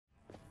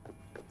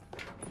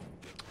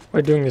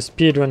We're doing a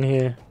speed run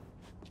here.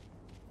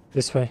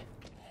 This way.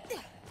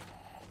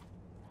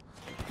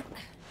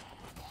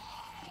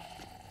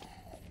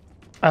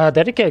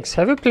 Daddy Cakes,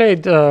 have you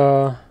played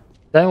Dying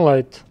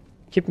Light?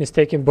 Keep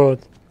mistaking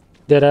both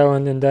Dead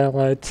Island and Dying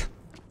Light.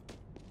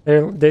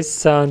 They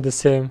sound the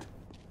same.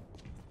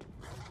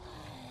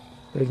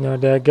 Ignore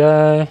that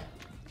guy.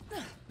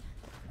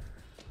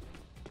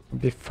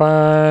 Be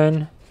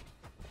fine.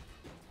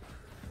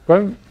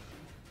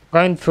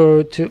 Going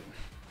for 2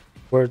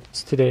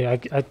 words today. I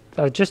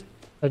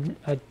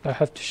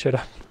have to shut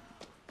up.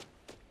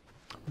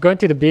 Going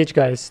to the beach,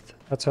 guys.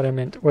 That's what I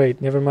meant.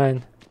 Wait, never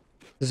mind.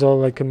 This is all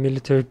like a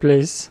military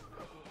place.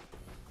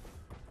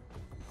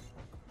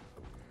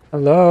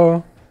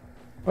 Hello.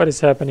 What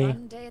is happening?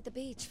 Fun day at the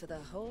beach for the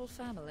whole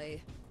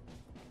family.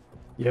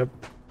 Yep.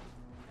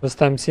 First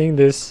time seeing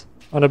this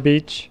on a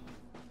beach.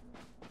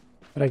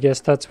 But I guess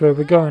that's where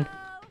we're going.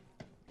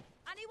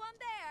 Anyone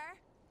there?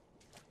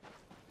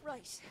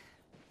 Right.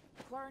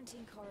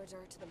 Quarantine corridor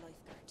to the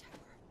lifeguard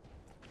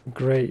tower.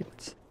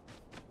 Great.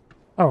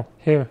 Oh,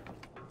 here.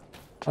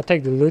 I'll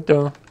take the loot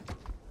though.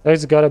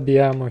 There's gotta be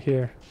ammo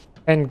here.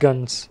 And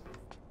guns.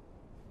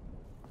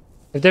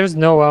 If there's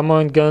no ammo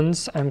and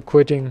guns, I'm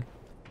quitting.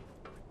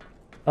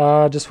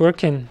 Just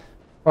working.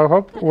 I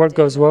hope work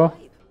goes well.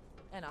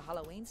 In a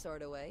Halloween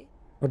sort of way.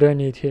 What do I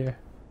need here?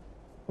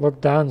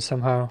 Look down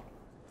somehow.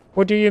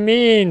 What do you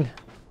mean?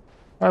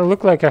 I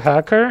look like a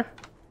hacker?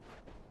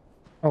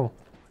 Oh.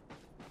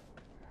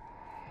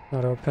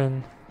 Not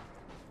open.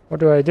 What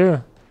do I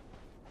do?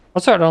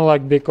 Also, I don't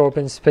like big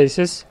open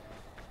spaces.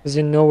 Because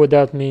you know what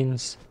that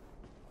means.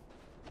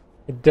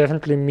 It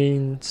definitely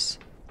means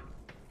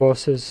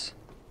bosses.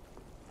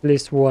 At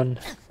least one.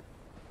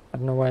 I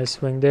don't know why I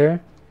swing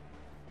there.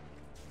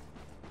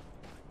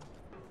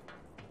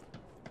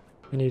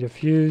 I need a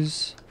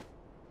fuse.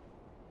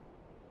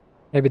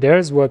 Maybe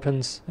there's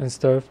weapons and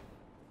stuff.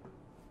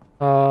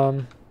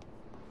 Oh,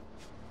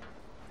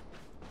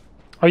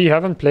 you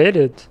haven't played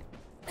it.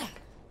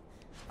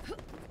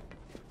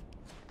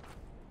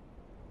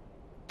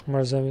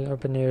 More zombie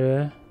open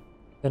area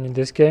than in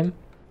this game.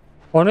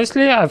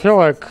 Honestly, I feel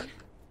like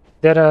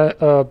that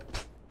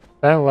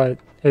Dying Light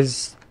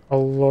is a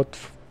lot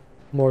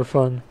more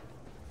fun.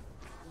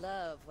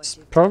 It's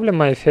probably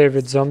my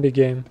favorite zombie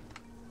game.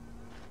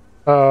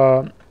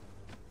 And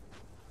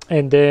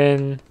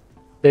then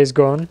Days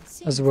Gone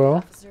as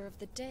well.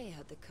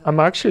 I'm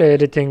actually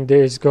editing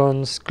Days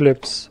Gone's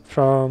clips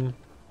from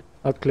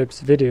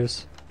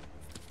videos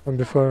from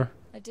before.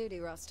 A duty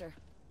roster.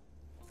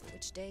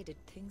 Which day did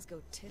things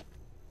go tip?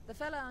 The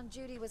fella on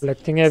duty was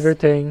Collecting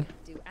everything.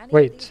 Do any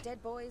Wait. of these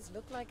dead boys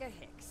look like a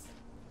Hicks?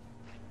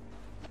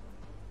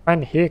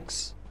 Find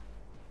Hicks.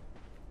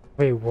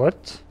 Wait,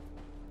 what?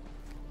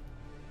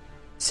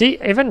 See,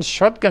 even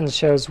shotgun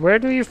shells. Where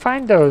do you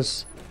find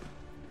those?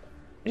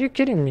 Are you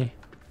kidding me?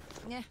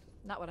 Yeah,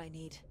 not what I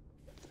need.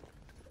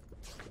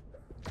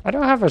 I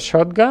don't have a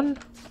shotgun.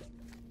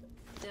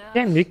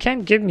 Damn, you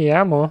can't give me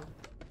ammo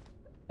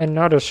and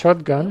not a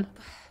shotgun.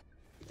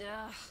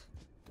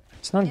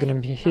 It's not gonna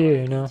be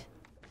here, you know.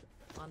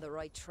 On the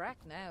right track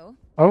now.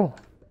 Oh,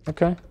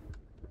 okay.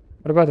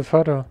 What about the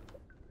photo?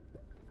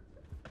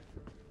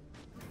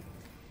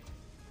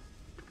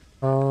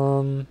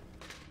 What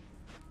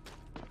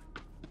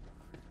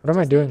am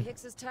I doing?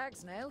 Hicks's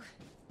tags now.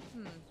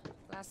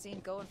 Last seen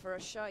going for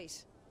a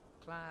shite.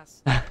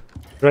 Class.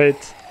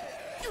 Great.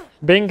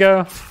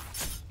 Bingo.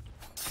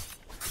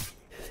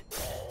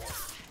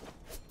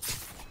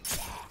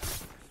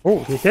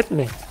 Oh, he hit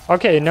me.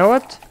 Okay, you know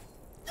what?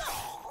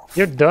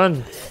 You're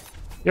done.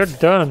 You're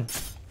done.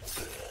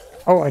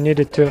 Oh, I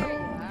needed to.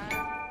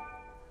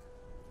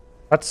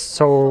 That's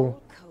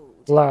so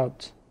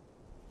loud.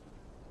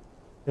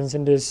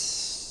 Isn't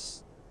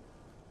this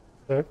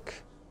look?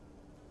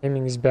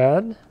 Aiming is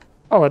bad.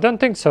 Oh, I don't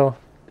think so.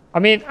 I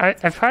mean,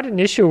 I've had an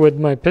issue with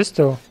my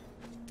pistol.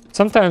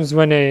 Sometimes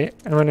when I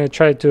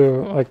try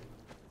to like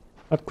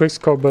not quick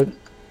scope but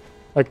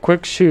like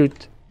quick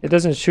shoot, it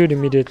doesn't shoot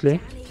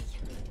immediately.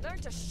 Learn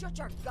to shut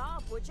your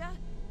gob, would ya?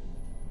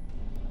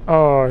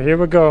 Oh, here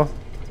we go.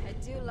 I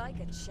do like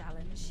a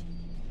challenge.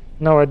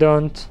 No, I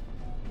don't.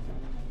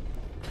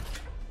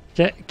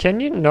 Can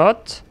you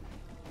not?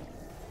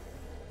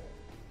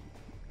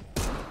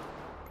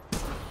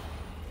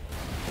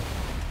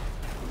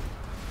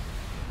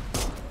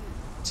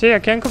 See, I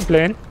can't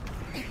complain.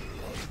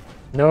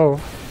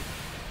 No.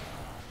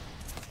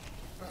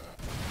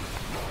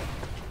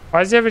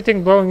 Why is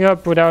everything blowing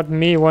up without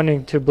me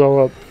wanting to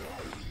blow up?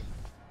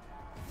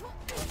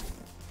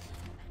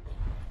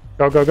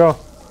 Go, go, go.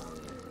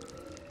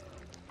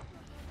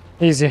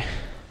 Easy.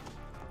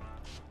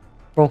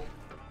 Cool.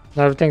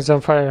 Now everything's on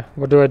fire.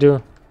 What do? I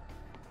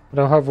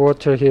don't have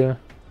water here.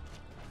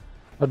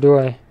 Or do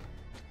I?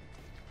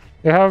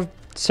 You have,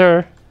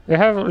 sir, you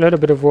have a little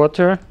bit of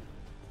water.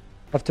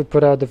 Have to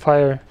put out the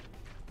fire.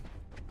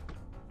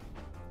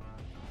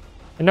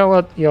 You know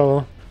what,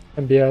 YOLO,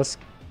 MBS.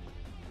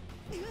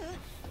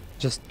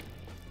 Just,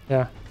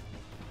 yeah.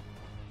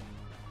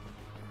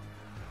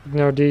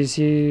 Ignore these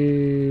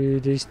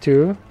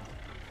two.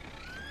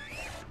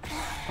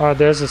 Oh,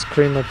 there's a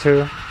screamer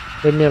too.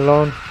 Leave me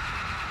alone.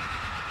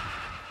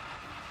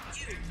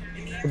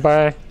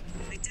 Goodbye.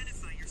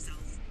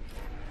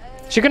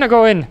 She gonna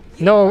go in.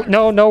 No,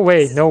 no, no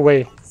way, no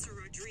way.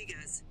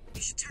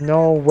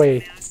 No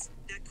way.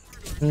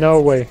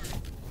 No way.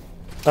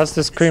 That's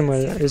the screamer,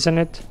 isn't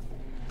it?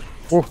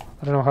 Oh,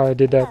 I don't know how I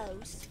did that.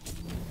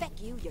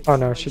 Oh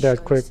no, she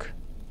died quick.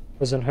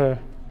 Wasn't her.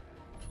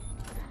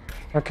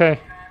 Okay.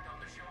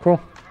 Cool.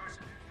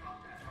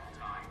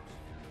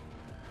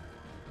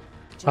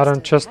 I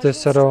don't trust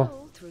this at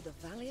all.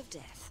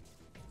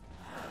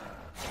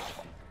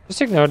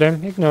 Just ignore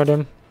them, ignore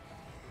them.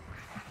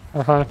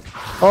 Oh hi.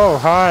 Oh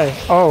hi.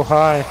 Oh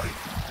hi.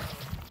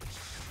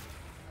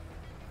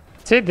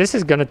 See, this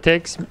is gonna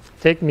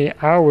take me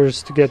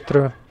hours to get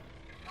through.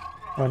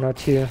 Oh, not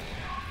here.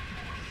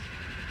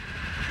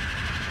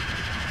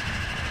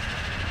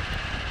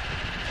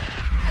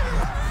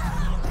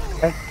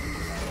 Okay.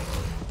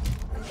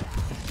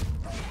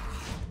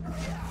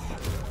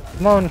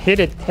 Come on, hit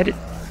it, hit it.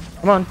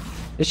 Come on.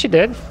 Is she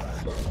dead?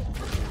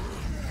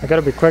 I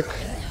gotta be quick.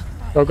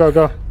 Go, go,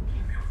 go.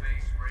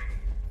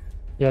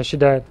 Yeah, she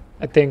died,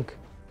 I think.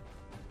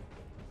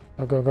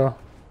 Go, go, go.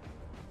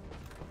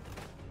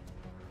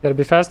 Gotta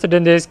be faster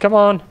than this. Come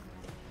on.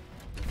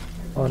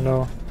 Oh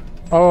no.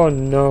 Oh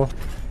no.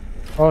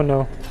 Oh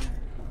no.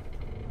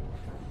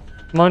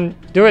 Come on.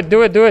 Do it,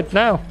 do it, do it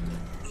now.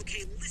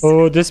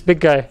 Oh, this big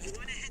guy.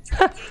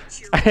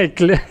 I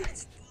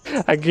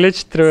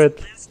glitched through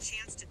it.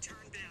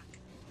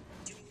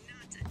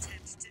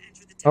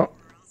 Oh,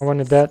 I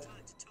wanted that.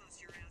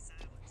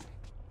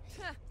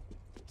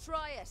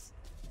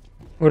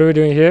 What are we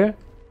doing here?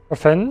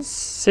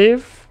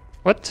 Offensive?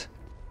 What?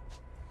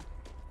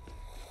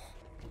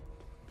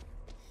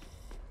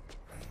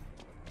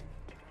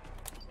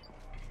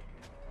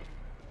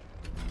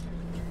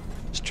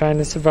 Just trying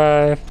to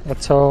survive.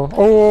 That's all.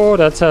 Oh,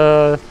 that's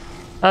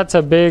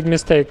a big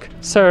mistake,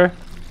 sir.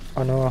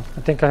 Oh no,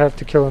 I think I have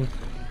to kill him.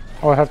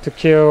 Oh, I have to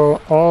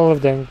kill all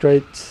of them.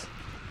 Great.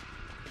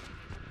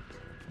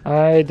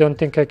 I don't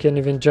think I can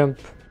even jump.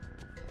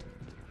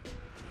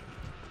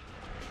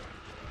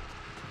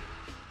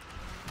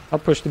 I'll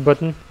push the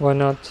button. Why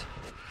not?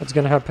 What's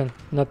gonna happen?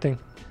 Nothing.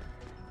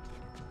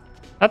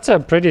 That's a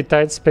pretty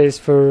tight space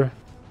for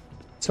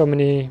so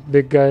many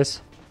big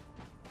guys.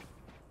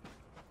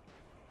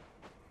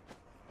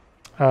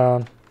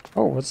 Oh,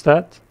 what's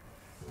that?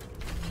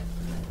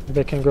 Maybe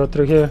I can go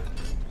through here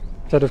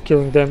instead of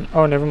killing them.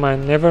 Oh, never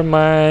mind. Never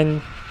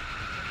mind.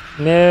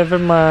 Never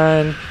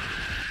mind.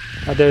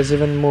 Oh, there's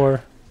even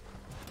more.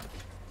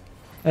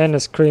 And a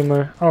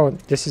screamer. Oh,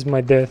 this is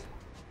my death.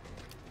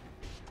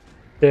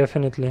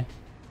 Definitely.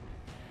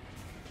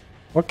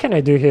 What can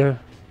I do here?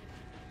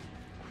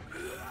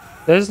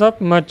 There's not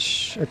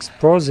much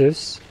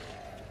explosives.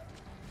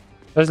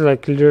 There's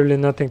like literally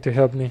nothing to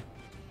help me.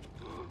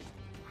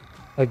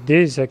 Like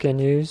this I can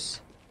use.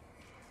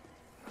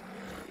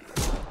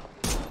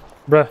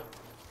 Bruh.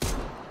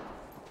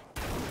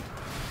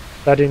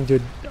 That didn't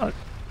do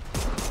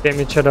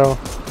damage at all.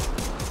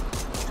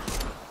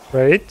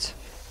 Right?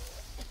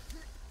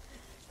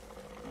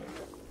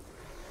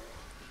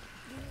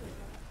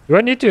 Do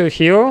I need to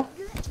heal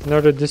in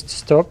order this to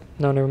stop?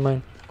 No, never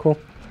mind. Cool.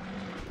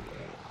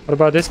 What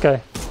about this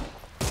guy?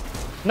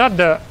 Not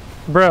the...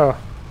 Bro.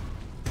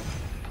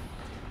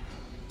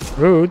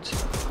 Rude.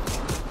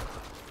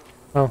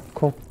 Oh,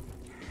 cool.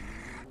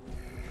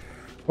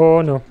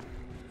 Oh no.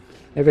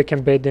 Maybe I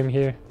can bait them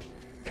here.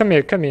 Come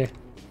here, come here.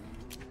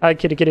 Hi,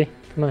 kitty, kitty.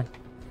 Come on.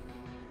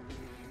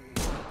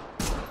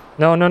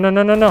 No, no, no,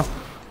 no, no, no.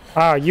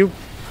 Ah, you...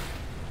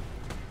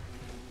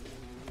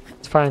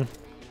 It's fine.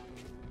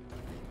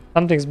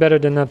 Something's better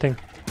than nothing.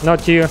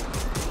 Not you.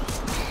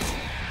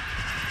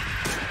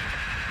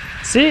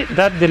 See,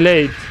 that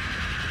delayed.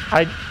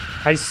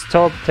 I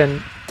stopped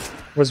and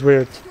was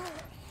weird.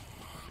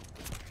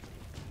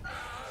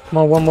 Come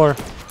on, one more.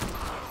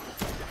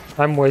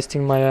 I'm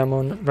wasting my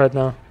ammo right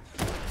now.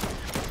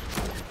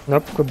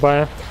 Nope,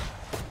 goodbye.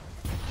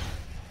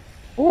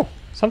 Oh,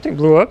 something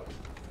blew up.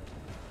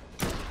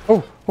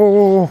 Oh, oh,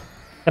 oh, oh.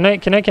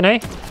 Can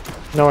I?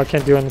 No, I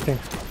can't do anything.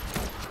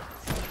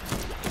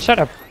 Shut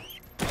up.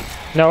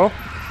 No.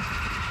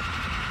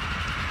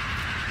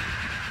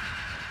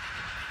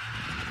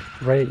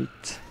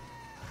 Great.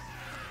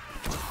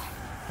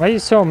 Why are you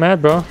so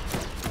mad, bro? I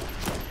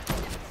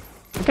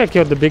think I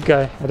killed the big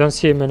guy. I don't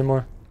see him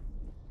anymore.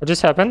 What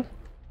just happened?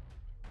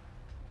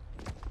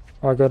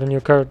 Oh, I got a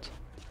new card.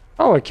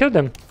 Oh, I killed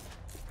him.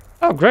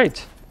 Oh,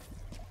 great.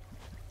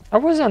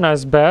 That wasn't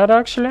as bad,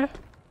 actually.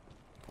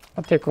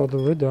 I'll take all the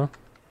wood, though.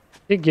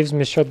 It gives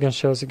me shotgun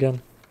shells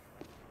again.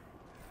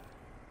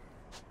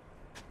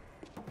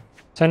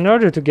 So in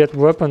order to get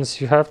weapons,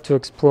 you have to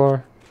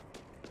explore.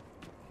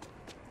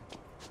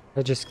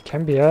 I just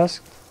can't be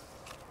asked.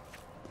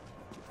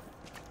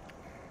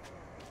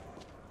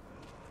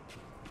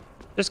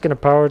 Just gonna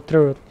power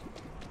through it.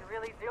 You're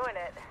really doing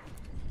it.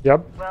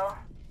 Yep. Well,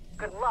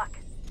 good luck,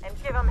 and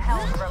give him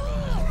hell from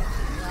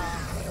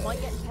me.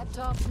 Might get pep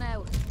talks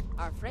now.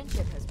 Our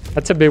friendship has...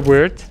 That's a bit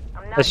weird.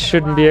 I'm not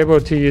shouldn't gonna be lie. able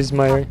to use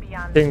my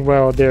thing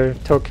while they're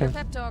talking.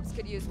 Pep talks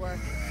could use work.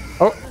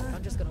 Oh,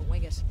 I'm just gonna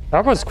wing it.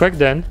 that was quick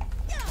then.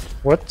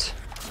 What?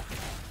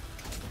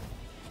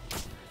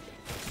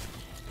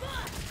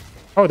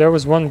 Oh, there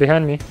was one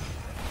behind me.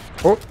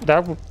 Oh,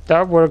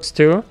 that works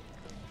too.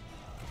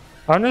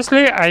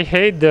 Honestly, I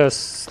hate the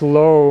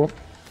slow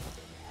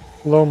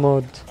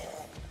mode.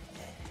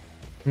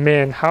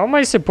 Man, how am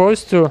I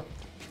supposed to?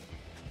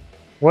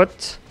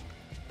 What?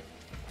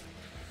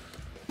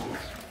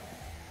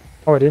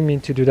 Oh, I didn't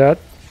mean to do that.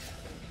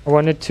 I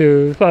wanted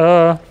to.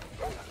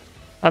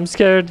 I'm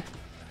scared.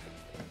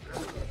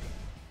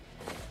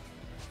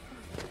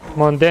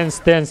 Come on, dance,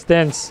 dance,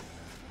 dance.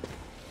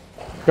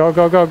 Go,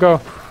 go, go,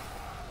 go.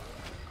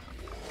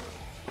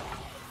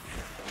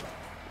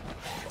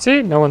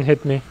 See, no one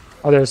hit me.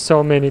 Oh, there's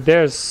so many.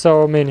 There's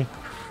so many.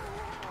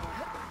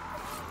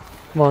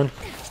 Come on.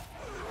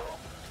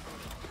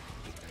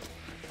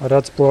 Oh,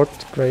 that's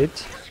blocked.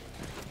 Great.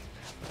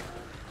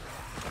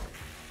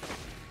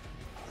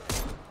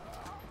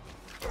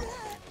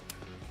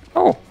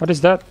 Oh, what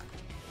is that?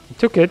 I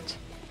took it.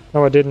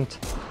 No, I didn't.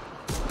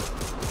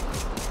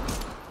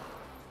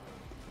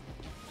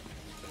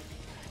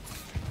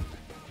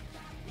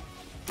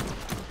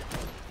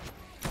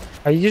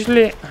 I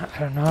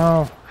don't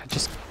know.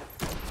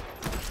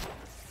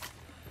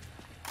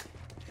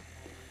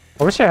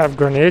 I wish I have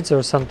grenades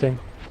or something.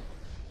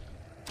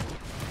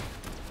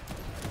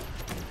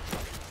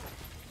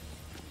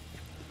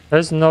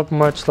 There's not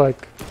much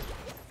like...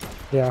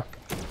 Yeah.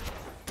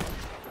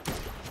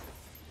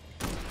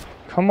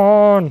 Come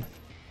on!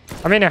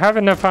 I mean, I have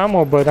enough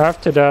ammo, but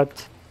after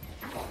that...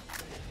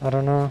 I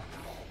don't know.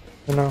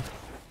 You know.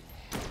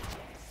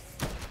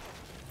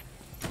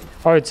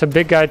 Oh, it's a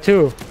big guy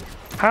too.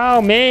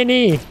 How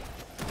many?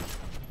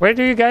 Where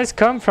do you guys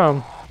come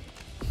from?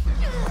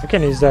 I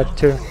can use that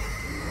too.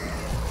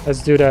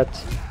 Let's do that.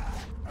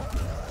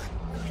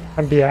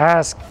 And be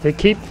asked. They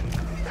keep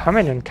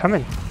coming and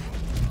coming.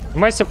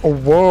 Am I oh,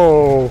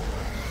 whoa.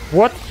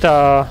 What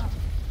the?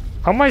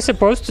 How am I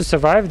supposed to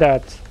survive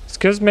that?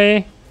 Excuse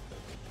me.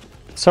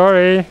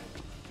 Sorry.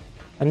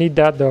 I need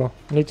that though.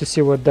 I need to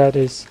see what that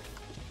is.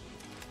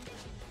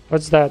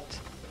 What's that?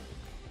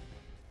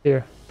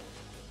 Here.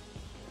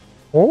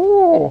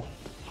 Oh.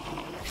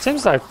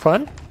 Seems like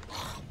fun.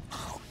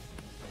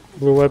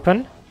 Blue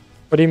weapon?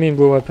 What do you mean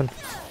blue weapon?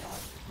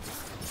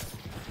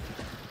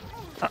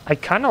 I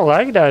kind of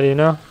like that, you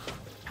know.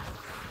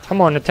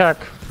 Come on, attack.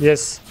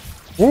 Yes.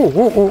 Ooh,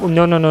 ooh, ooh.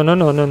 No, no, no, no,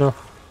 no, no, no.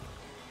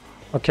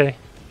 Okay.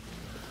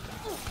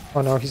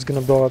 Oh no, he's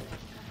gonna blow up.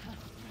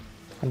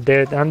 I'm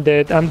dead, I'm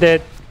dead, I'm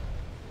dead.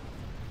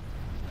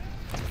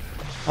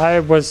 I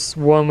was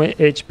 1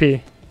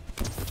 HP.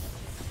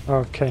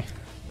 Okay.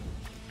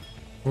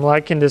 I'm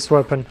liking this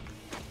weapon.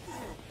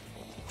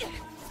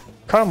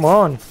 Come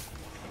on.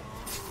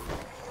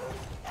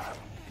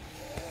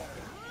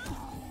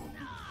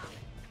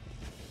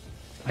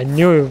 I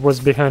knew it was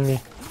behind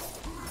me.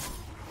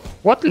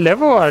 What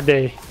level are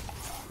they?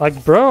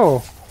 Like,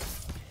 bro.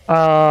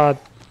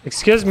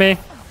 Excuse me.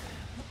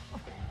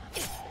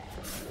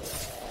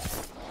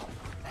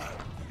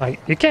 Like,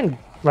 you can,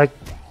 like,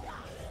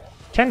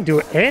 can't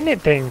do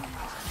anything.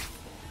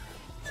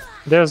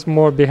 There's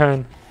more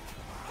behind.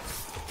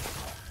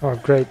 Oh,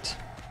 great.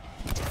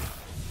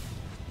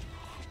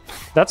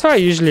 That's why I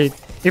usually,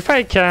 if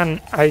I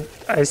can, I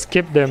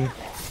skip them.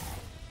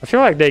 I feel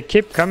like they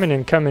keep coming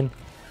and coming.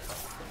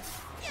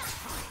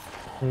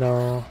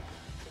 No.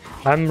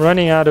 I'm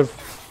running out of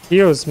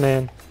heals,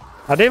 man.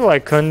 Are they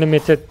like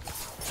unlimited?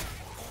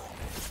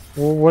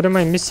 What am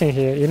I missing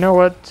here? You know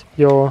what?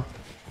 Yo,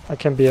 I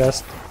can be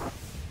asked.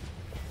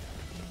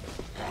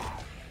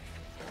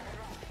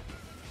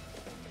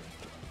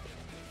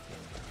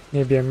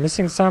 Maybe I'm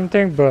missing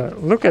something,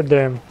 but look at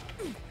them.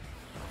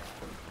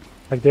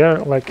 Like they're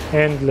like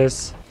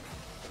endless.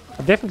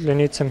 I definitely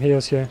need some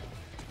heals here.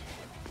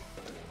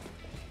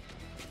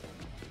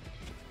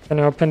 Can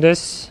I open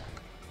this?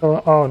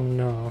 Oh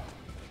no.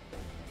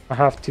 I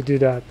have to do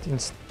that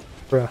instead.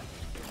 Bruh.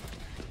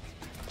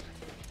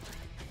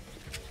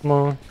 Come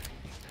on.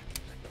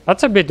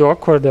 That's a bit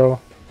awkward though.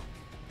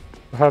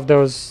 To have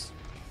those.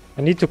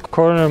 I need to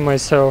corner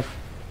myself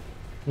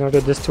in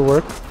order this to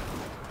work.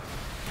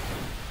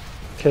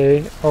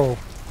 Okay. Oh,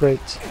 great.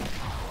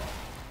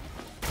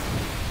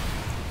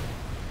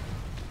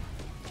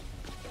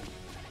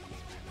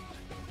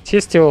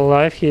 He's still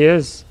alive. He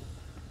is.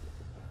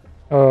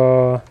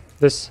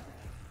 This.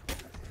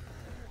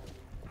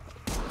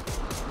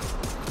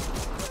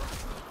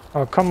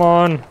 Oh, come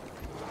on.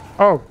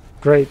 Oh,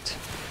 great.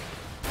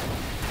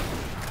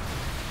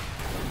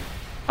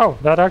 Oh,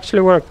 that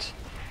actually worked.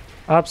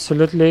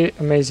 Absolutely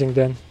amazing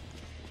then.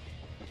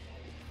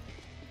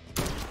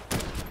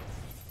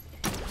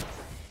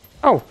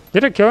 Oh,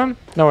 did I kill him?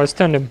 No, I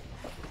stunned him.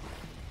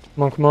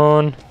 Come on, come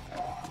on.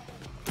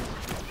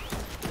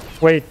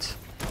 Wait.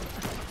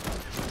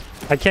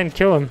 I can't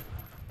kill him.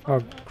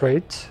 Oh,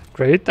 great.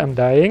 Great, I'm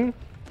dying.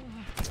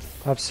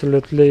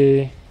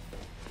 Absolutely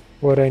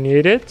what I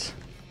needed.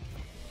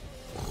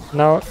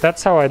 Now,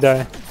 that's how I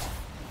die.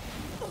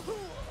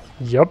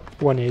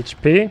 Yup, 1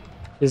 HP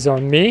is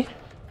on me.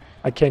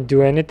 I can't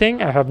do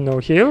anything. I have no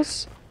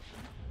heals.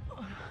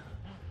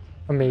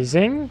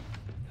 Amazing.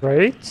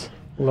 Great.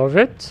 Love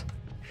it.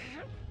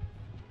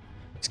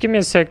 Just give me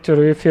a sec to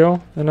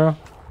refill, you know.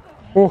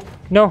 Oh,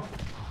 no.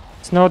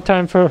 It's no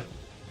time to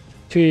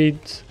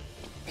eat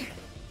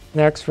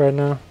snacks right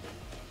now.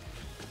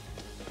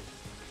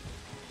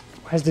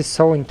 Why is this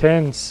so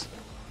intense?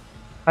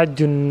 I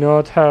do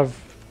not have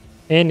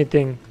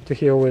anything to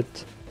heal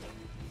with.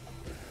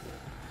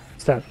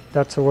 What's that?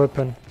 That's a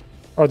weapon.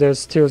 Oh, there's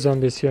still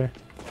zombies here.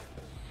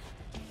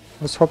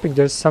 I was hoping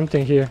there's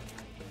something here.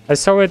 I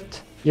saw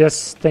it.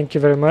 Yes, thank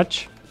you very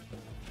much.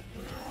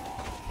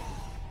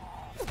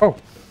 Oh,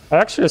 I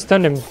actually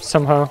stunned him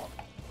somehow.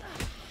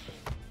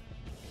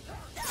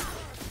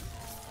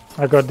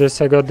 I got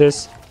this, I got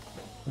this.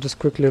 Just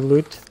quickly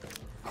loot.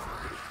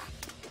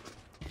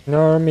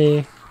 Ignore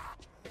me.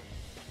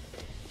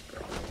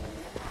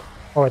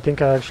 Oh, I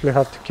think I actually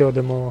have to kill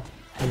them all.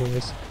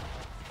 Anyways.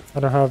 I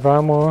don't have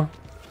ammo.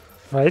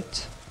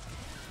 Right.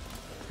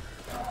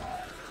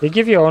 They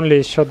give you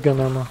only shotgun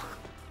ammo.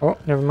 Oh,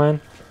 never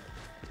mind.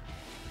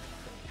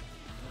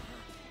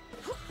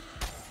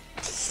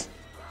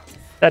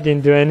 That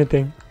didn't do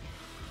anything.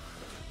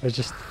 I was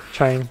just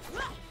trying.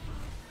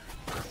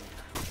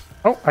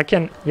 Oh, I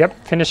can.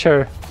 Yep, finish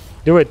her.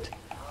 Do it.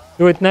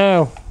 Do it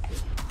now.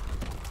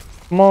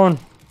 Come on.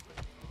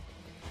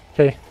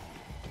 Okay.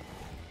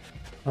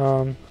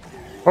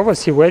 What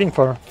was he waiting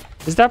for?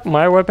 Is that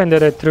my weapon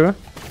that I threw?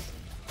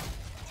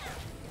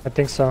 I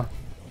think so.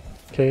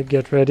 Okay,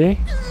 get ready.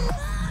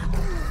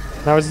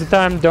 Now is the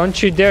time.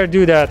 Don't you dare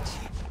do that.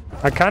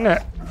 I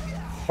kinda...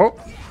 Oh.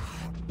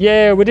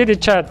 Yeah, we did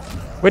it, chat.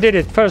 We did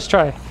it. First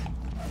try.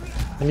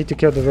 I need to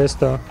kill the rest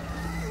though.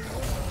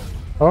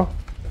 Oh.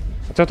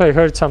 I thought I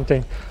heard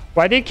something.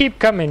 Why they keep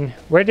coming?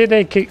 Where did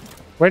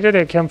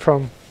they come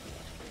from?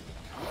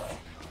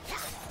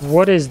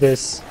 What is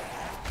this?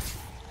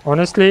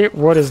 Honestly,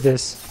 what is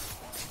this?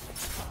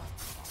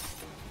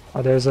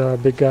 Oh, there's a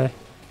big guy.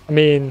 I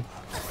mean...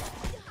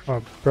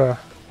 Oh, bruh.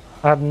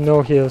 I have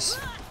no heals.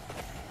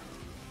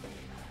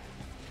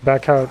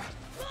 Back out.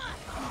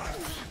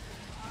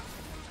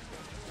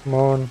 Come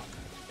on.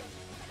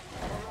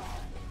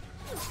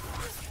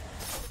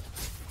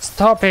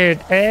 Stop it,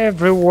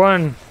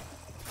 everyone!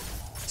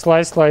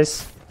 Slice,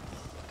 slice.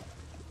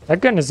 That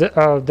gun is...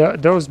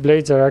 those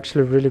blades are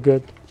actually really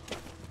good.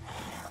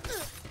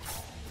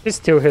 It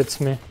still hits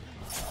me.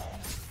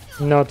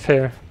 Not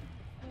fair.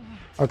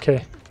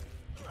 Okay.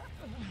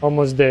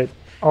 Almost dead.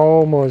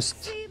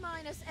 Almost.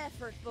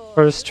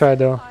 First try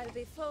though.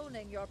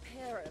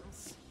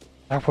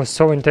 That was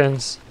so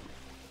intense.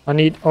 I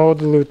need all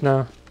the loot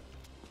now.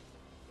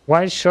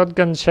 Why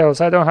shotgun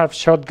shells? I don't have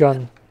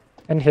shotgun.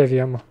 And heavy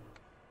ammo.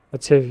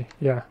 That's heavy,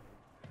 yeah.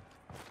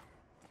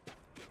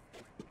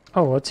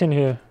 Oh, what's in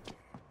here?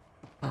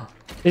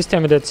 Please tell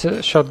me that's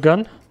a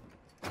shotgun.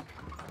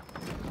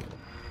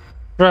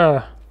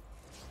 Bruh.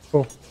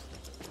 Cool.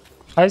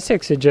 Hi,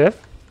 sexy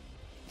Jeff.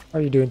 How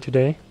are you doing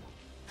today?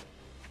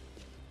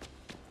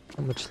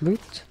 How much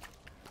loot?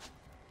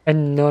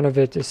 And none of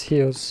it is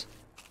heals.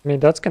 I mean,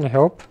 that's gonna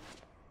help.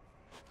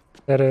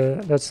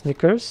 That's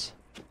Snickers.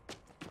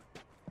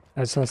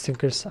 That's not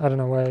Snickers. I don't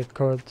know why I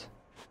called.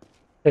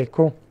 Okay,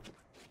 cool.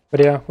 But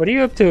yeah, what are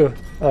you up to,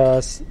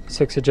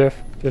 sexy Jeff?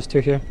 Just two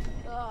here.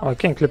 Oh, I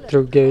can clip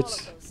through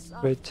gates.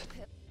 Great.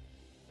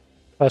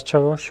 Fast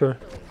travel, sure.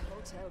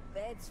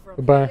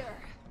 Goodbye.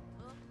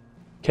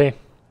 Okay.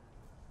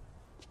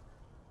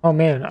 Oh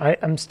man,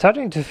 I'm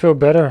starting to feel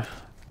better,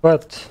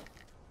 but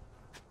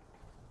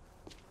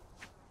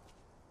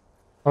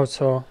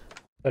also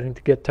starting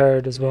to get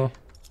tired as well.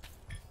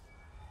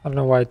 I don't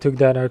know why I took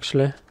that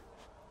actually.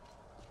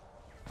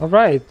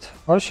 Alright,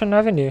 Ocean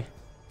Avenue.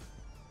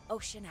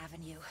 Ocean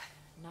Avenue,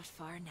 not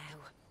far now.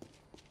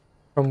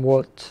 From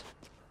what?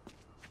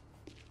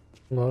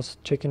 Was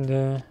checking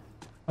the...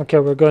 Okay,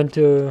 we're going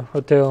to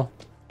hotel.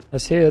 I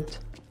see it.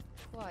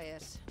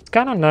 Quiet. It's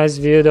kind of nice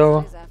view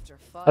though.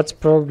 That's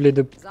probably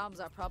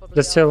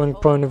the selling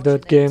point of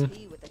that game.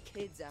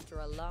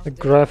 The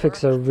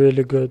graphics are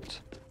really good.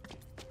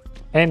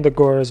 And the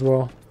gore as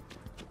well.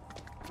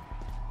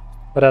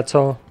 But that's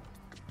all.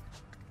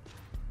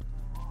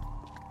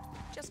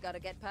 Just gotta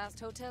get past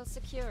hotel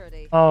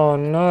security. Oh,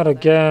 not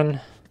again.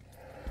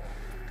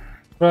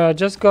 Bro, I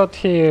just got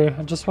here.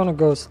 I just want to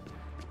go...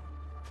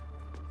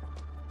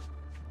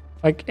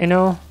 Like, you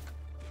know...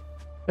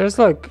 There's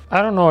like...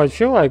 I don't know, I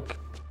feel like...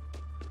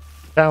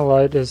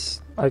 Downlight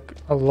is like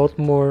a lot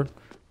more...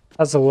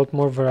 Has a lot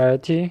more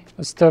variety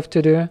of stuff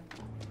to do.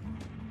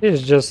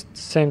 It's just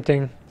the same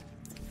thing.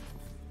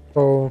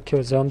 Go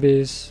kill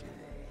zombies.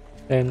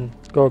 Then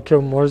go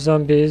kill more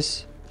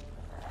zombies.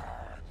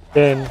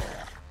 Then...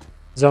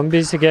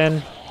 Zombies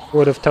again.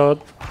 Would have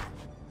thought.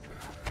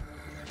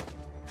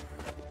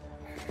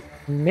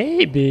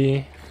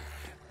 Maybe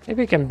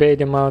we can bait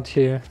them out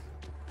here.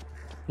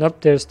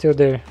 Nope, they're still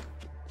there.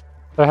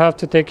 I have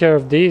to take care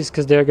of these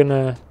because they're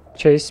gonna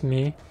chase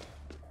me.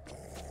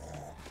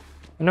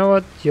 You know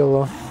what?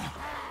 YOLO.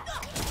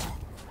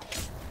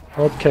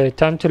 Okay,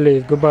 time to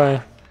leave.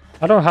 Goodbye.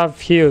 I don't have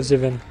heals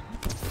even.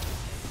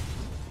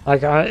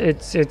 Like,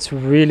 it's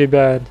really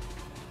bad.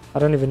 I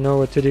don't even know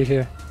what to do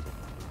here.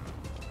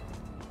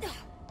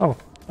 Oh,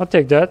 I'll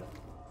take that.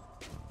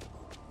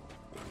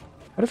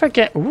 What if I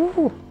get...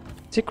 Ooh,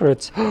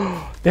 secrets.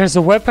 There's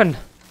a weapon.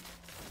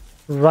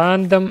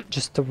 Random,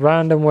 just a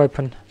random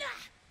weapon.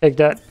 Take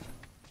that.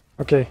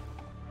 Okay.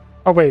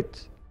 Oh,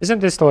 wait. Isn't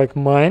this like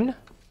mine?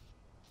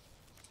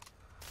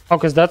 Oh,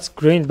 because that's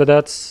green, but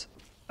that's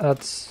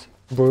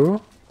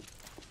blue.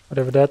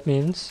 Whatever that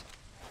means.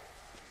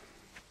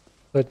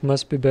 So it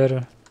must be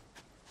better.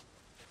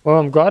 Well,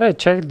 I'm glad I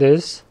checked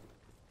this.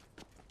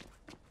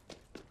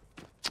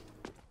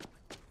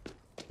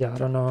 Yeah, I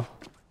don't know.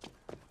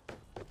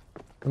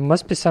 There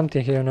must be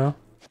something here now.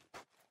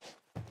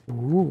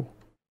 Ooh.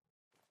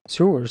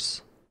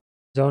 Sewers.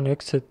 Zone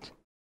exit.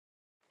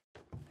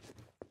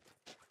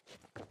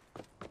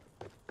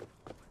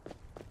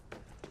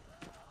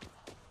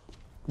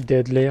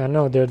 Deadly. I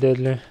know they're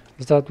deadly.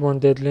 Is that one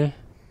deadly?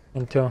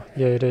 Until...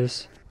 Yeah, it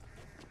is.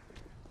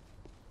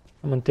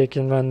 I'm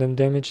taking random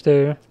damage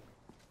there.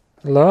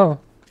 Hello?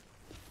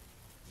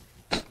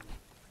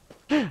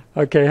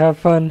 Okay, have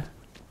fun.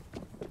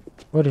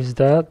 What is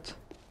that?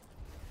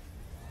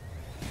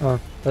 Oh,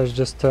 that's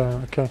just...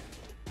 okay.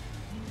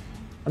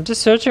 I'm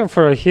just searching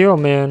for a heal,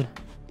 man.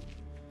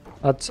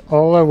 That's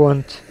all I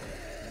want.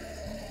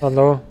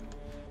 Hello?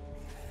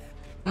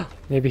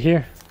 Maybe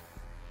here?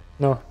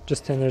 No,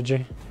 just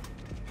energy.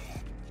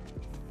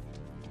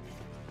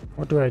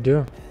 What do I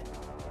do?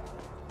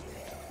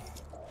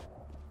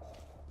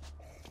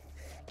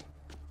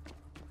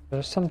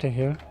 There's something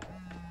here.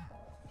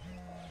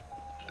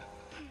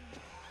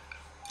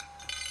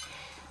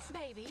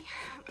 Baby,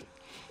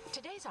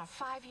 today's our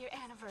 5-year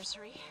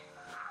anniversary.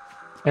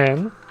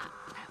 And?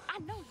 I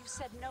know you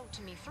said no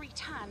to me 3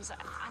 times.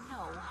 I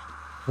know.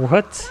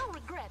 What? But I'll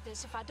regret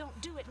this if I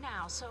don't do it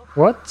now, so...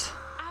 What?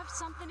 I have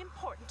something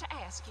important to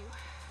ask you.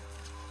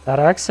 That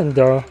accent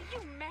though. Will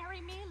you marry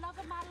me, love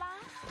of my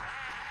life?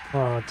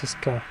 Oh, this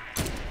guy.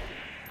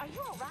 Are you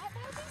alright,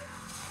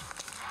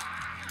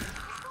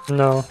 baby?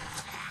 No.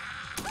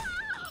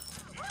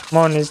 Come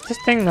on, is this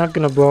thing not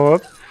gonna blow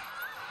up?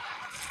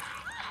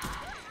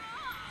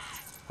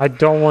 I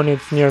don't want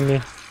it near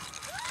me.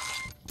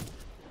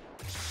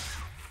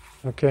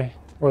 Okay.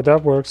 Well,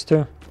 that works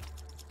too.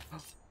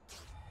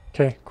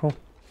 Okay, cool.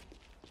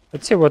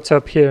 Let's see what's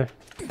up here.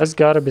 There's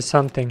gotta be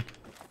something.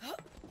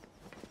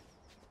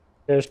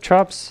 There's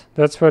traps.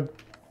 That's what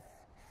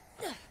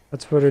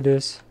it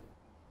is.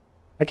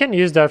 I can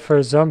use that for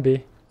a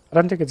zombie. I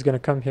don't think it's gonna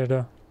come here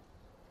though.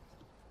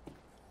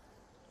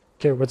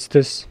 Okay, what's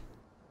this?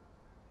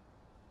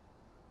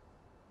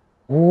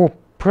 Oh,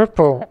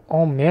 purple.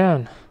 Oh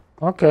man.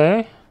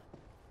 Okay.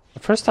 The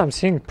first time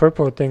seeing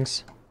purple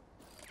things.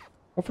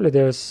 Hopefully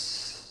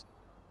there's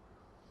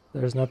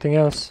nothing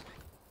else.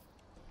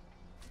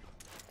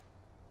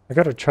 I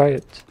gotta try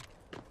it.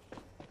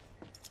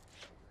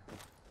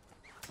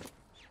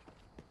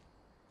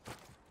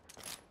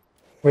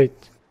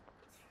 Wait.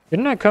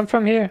 Didn't I come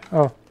from here?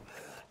 Oh.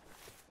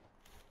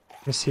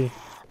 Let me see.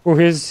 Oh,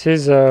 he's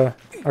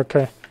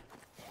okay.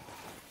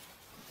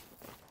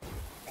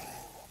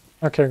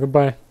 Okay,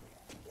 goodbye.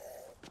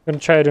 I'm gonna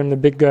try it on the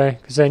big guy,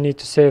 because I need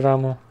to save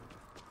ammo.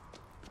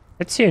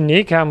 It's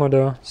unique ammo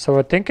though, so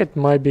I think it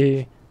might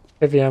be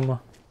heavy ammo.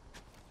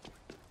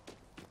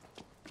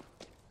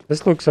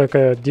 This looks like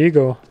a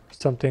Deagle or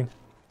something.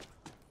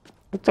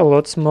 Looked a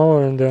lot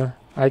smaller in the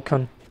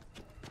icon.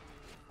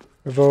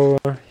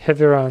 Revolver,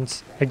 heavy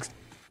rounds.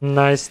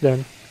 Nice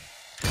then.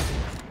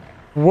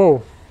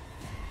 Whoa.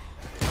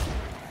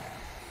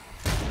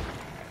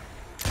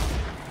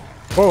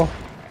 Whoa.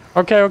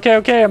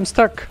 Okay, I'm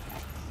stuck.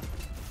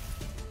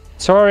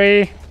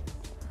 Sorry.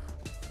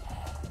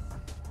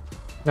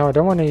 No, I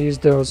don't want to use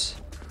those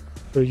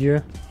for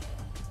you.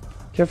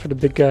 Care for the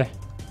big guy.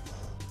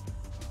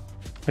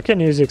 I can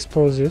use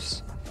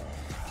explosives.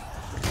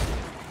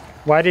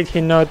 Why did he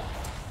not?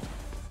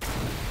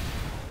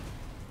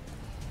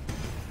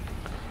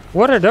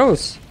 What are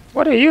those?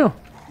 What are you?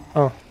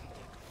 Oh.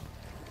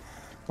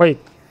 Wait.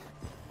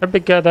 A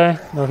big guy die?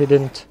 No, he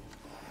didn't.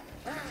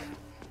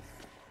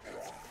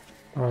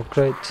 Oh,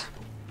 great.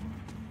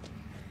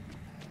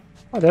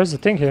 Oh, there's a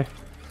thing here.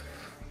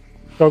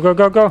 Go, go,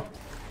 go, go.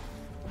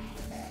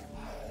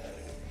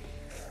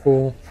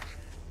 Cool.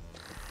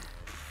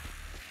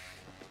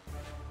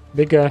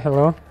 Big guy,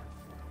 hello?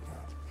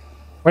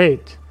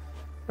 Wait.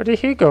 Where did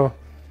he go?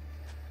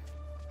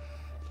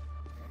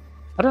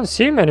 I don't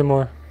see him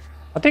anymore.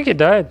 I think he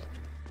died.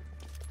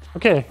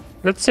 Okay,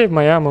 let's save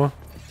my ammo.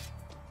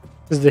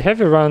 Because the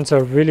heavy rounds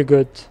are really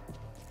good.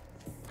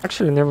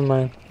 Actually, never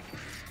mind.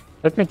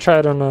 Let me try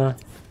it on a...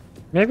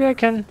 Maybe I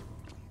can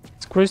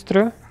squeeze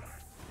through.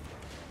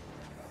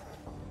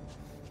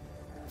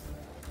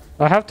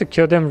 I have to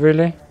kill them,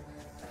 really?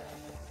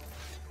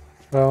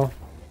 Well...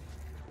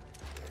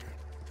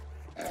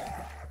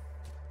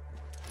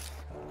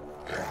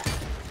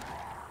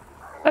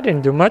 That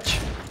didn't do much.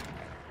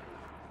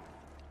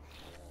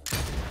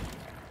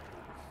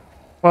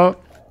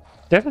 Well,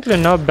 Definitely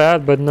not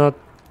bad, but not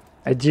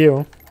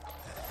ideal,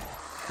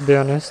 to be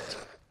honest.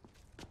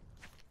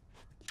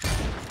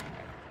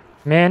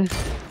 Man,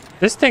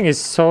 this thing is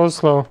so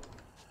slow.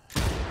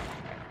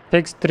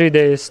 Takes 3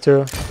 days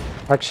to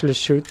actually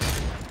shoot.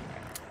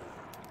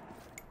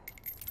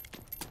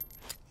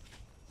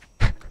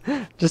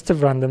 Just a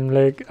random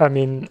leg,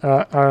 arm.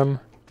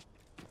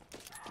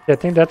 Yeah, I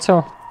think that's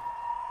all.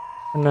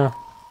 No.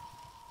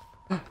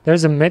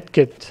 There's a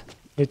medkit.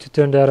 Need to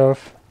turn that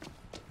off.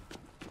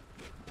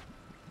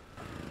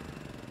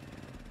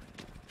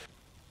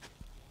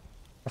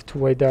 Have to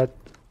wait that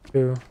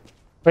too.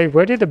 Wait,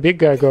 where did the big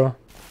guy go?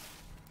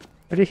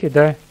 Where did he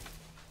die?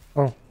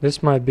 Oh,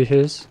 this might be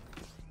his.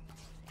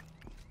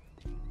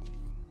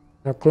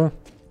 No clue.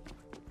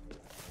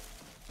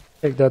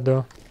 Take that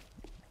though.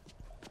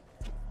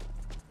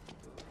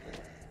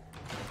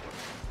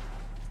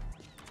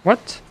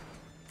 What?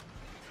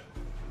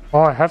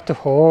 Oh, I have to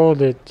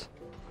hold it.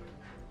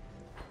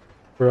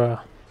 Bruh.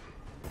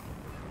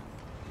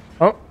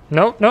 Oh,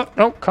 no, no,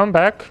 no, come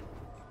back.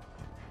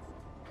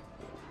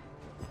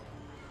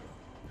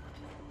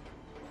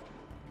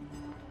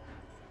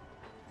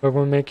 But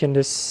we're making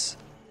this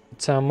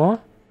ammo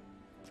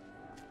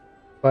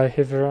by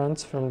heavy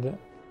rounds from the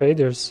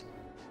raiders.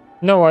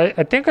 No, I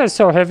think I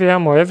saw heavy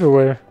ammo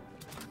everywhere.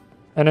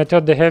 And I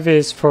thought the heavy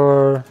is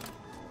for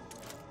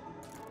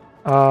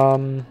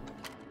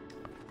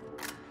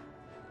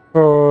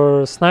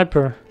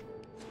sniper.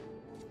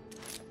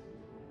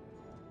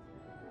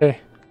 Okay.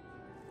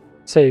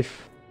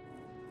 Safe.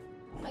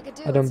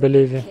 I don't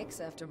believe you.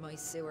 After my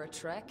sewer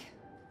trek.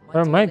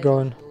 Where am I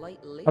going?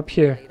 Up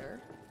here.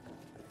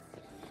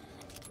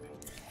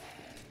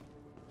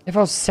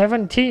 Level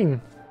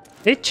 17.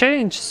 They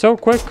changed so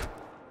quick.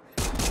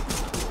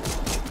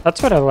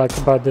 That's what I like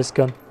about this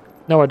gun.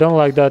 No, I don't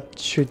like that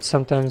shoot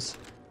sometimes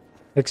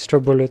extra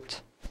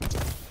bullet.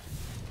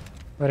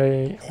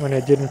 When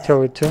I didn't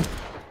tell it to.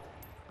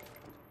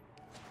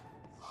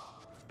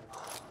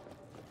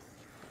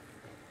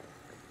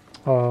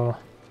 Oh.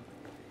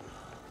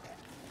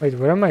 Wait,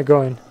 where am I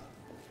going?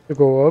 To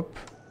go up?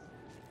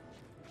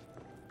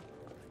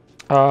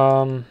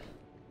 Hold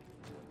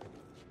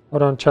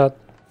on, chat.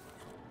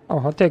 Oh,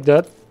 I'll take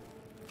that.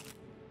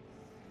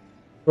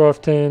 Too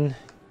often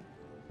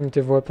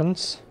primitive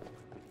weapons.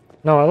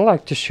 No, I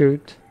like to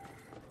shoot.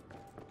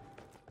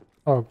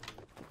 Oh,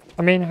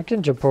 I mean, I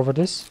can jump over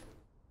this.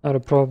 Not a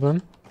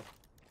problem.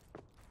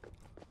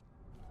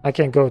 I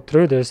can't go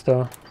through this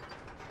though.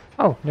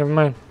 Oh, never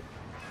mind.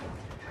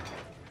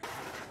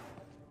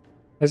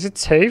 Is it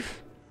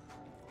safe?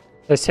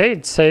 They say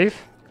it's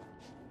safe.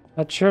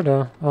 Not sure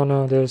though. Oh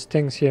no, there's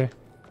things here.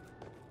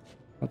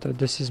 I thought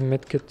this is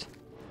medkit.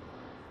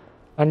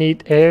 I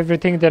need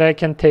everything that I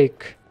can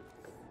take.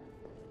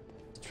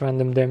 It's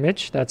random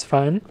damage, that's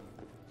fine.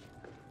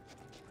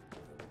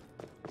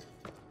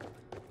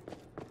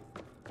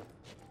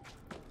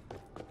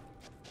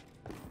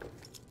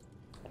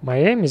 My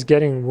aim is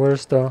getting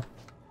worse though.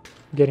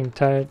 Getting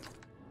tired.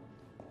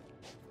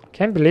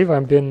 Can't believe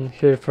I've been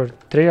here for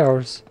 3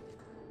 hours.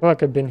 I feel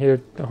like I've been here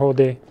the whole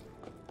day.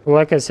 But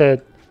like I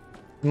said,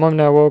 the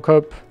moment I woke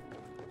up,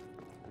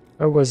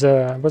 it was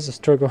a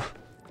struggle.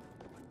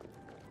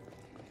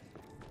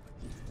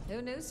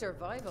 Who knew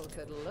survival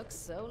could look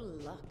so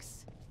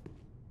luxe?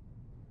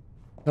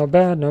 Not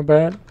bad, not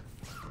bad.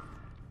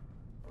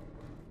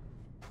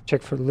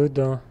 Check for loot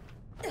though.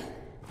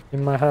 You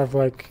might have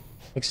like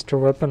extra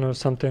weapon or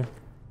something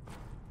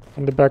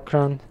in the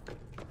background.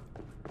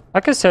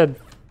 Like I said,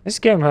 this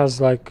game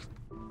has like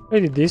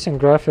pretty decent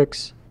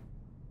graphics.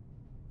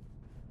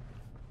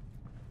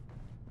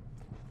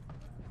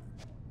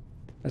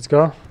 Let's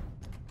go.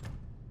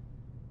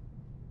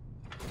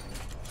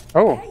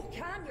 Oh, Hey,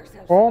 calm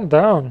yourself. calm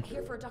down.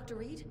 Here for Dr.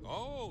 Reed?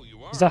 Oh,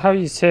 you are. Is that how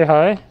you say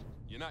hi?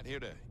 You're not here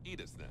to eat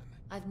us then.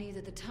 I've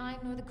neither the time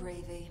nor the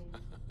gravy.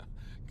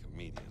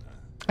 Comedian,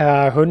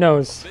 huh? Who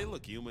knows? They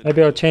look human.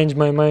 Maybe I'll change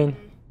my mind.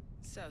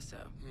 So.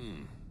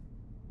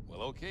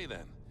 Well, okay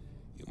then.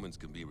 Humans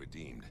can be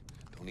redeemed.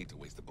 Don't need to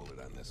waste a bullet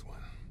on this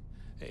one.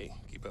 Hey,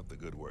 keep up the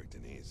good work,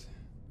 Denise.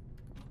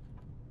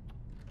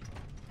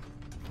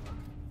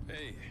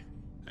 Hey,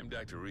 I'm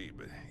Dr. Reed,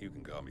 but you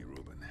can call me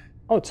Ruben.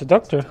 Oh, it's a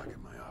doctor. Talk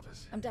in my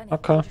office. I'm Danny.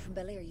 Okay. From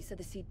Bel Air. You said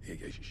the seed. Hey,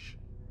 shh.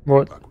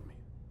 What? Talk with me.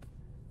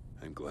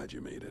 I'm glad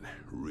you made it.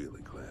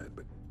 Really glad,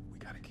 but we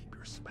gotta keep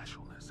your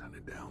specialness on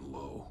the down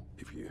low.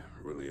 If you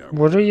really are.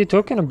 What are you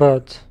talking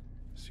about?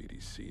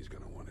 CDC is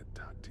gonna want to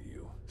talk to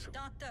you. So,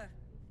 Doctor,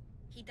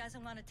 he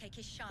doesn't want to take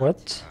his shot.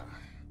 What?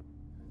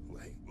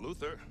 hey,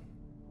 Luther.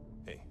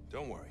 Hey,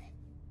 don't worry.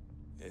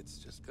 It's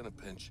just gonna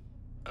pinch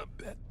a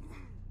bit.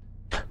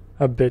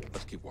 A bit.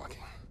 Let's keep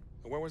walking.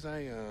 Where was I?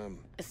 A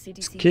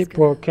CDC. Keep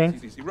walking.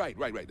 CDC. Right.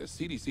 The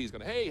CDC is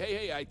gonna.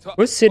 Hey! I talk.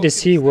 What's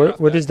CDC?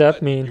 What does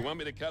that mean? You want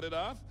me to cut it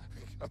off?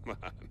 Come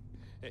on.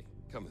 Hey,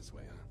 come this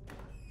way, huh?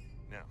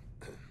 Now.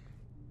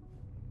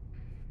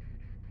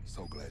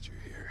 So glad you're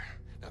here.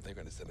 Now they're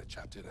gonna send a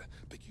chapter to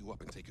pick you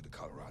up and take you to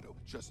Colorado.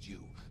 Just you.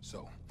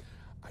 So,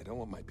 I don't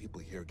want my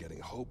people here getting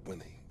hope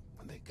when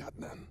they got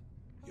none.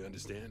 You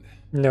understand?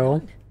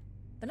 No.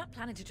 They're not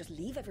planning to just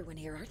leave everyone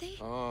here, are they?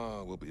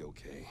 Oh, we'll be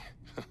okay.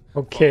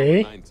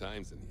 Okay. Fall 9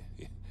 times and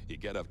you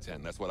get up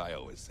 10. That's what I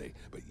always say.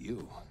 But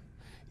you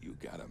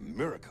got a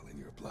miracle in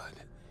your blood.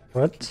 If I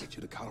What? can get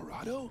you to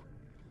Colorado,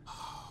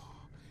 oh,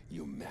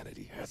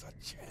 humanity has a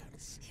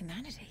chance.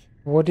 Humanity.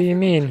 What do you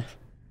mean?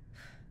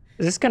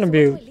 Is this gonna So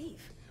when do I be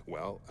leave?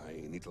 Well, I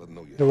need to let them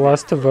know you. the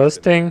Last of Us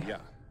thing? Yeah.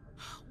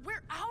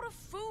 We're out of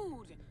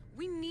food.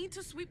 We need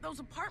to sweep those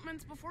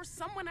apartments before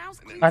someone else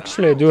cleans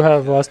Actually, I them do out.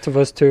 have Last of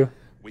Us 2.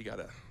 We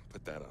gotta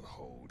put that on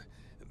hold.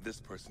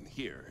 This person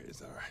here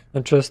is our.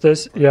 Don't trust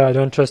this? Yeah, I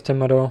don't trust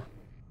him at all.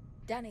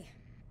 Danny,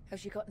 how's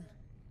she gotten?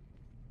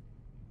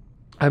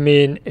 I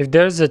mean, if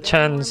there's a They're more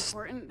chance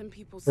important than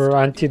people's for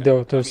stuff.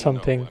 antidote I or mean,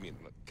 something, No, I mean,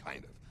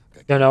 kind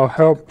of. then I'll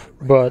help,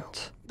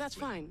 but That's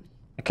fine.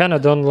 I kinda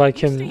don't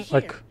like You stay him, here.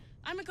 like,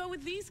 I'm gonna go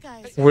with these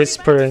guys.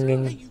 whispering Hey,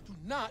 and... you do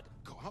not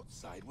go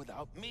outside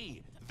without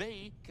me.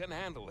 They can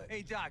handle it.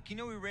 Hey, Doc, you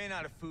know we ran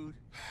out of food.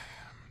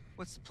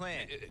 What's the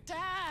plan?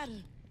 Dad,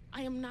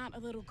 I am not a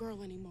little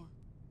girl anymore.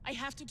 I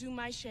have to do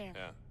my share.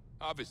 Yeah,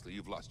 obviously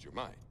you've lost your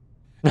mind.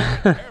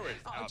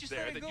 Terrorists Oh, out just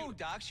there let her that go, you...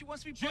 Doc. She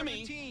wants to be part of the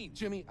Jimmy, team.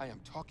 Jimmy, I am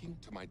talking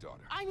to my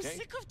daughter. I'm okay?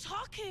 sick of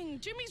talking.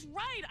 Jimmy's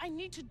right. I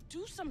need to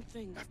do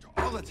something. After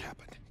all that's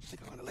happened, you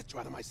think I'm gonna let you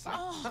out of my sight?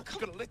 Oh, Huh? come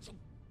Gonna let you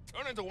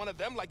turn into one of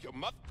them like your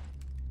mother?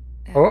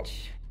 Oh.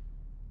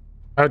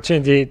 Ouch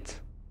indeed.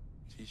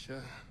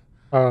 Tisha,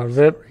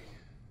 Rip. sorry,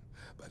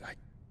 but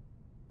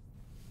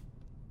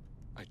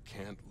I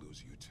can't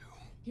lose you two.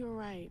 You're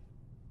right,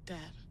 Dad.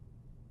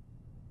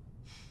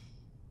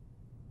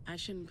 I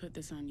shouldn't put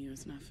this on you.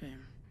 It's not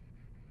fair.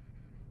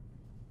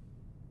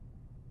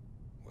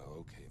 Well,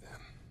 okay then.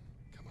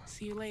 Come on.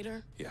 See you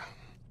later. Yeah.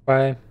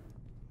 Bye.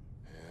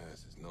 Yeah,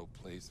 this is no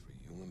place for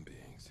human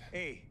beings.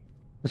 Hey,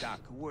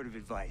 Doc, a word of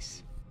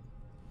advice.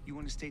 You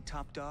want to stay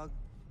top dog?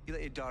 You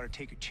let your daughter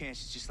take her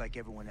chances just like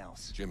everyone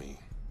else. Jimmy,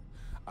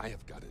 I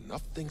have got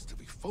enough things to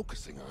be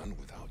focusing on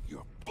without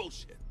your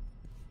bullshit.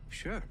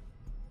 Sure.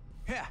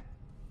 Yeah.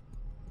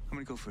 I'm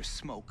gonna go for a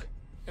smoke.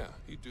 Yeah,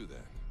 you do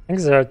that.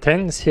 Things are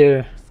tense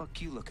here. The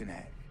fuck you looking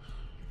at?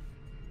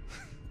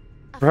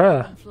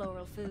 Bruh.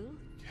 Floral food.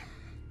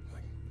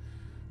 Like,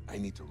 I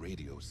need to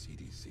radio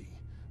CDC,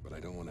 but I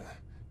don't want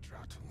to draw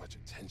too much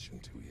attention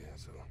to you.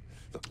 So,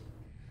 look,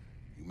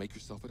 you make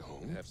yourself at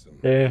home. Have some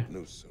Yeah.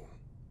 news soon.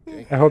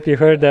 Okay? I hope you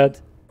heard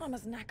that. I'm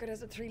as knackered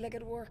as a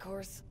three-legged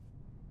workhorse.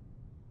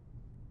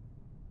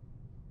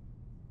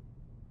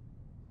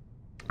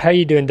 How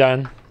you doing,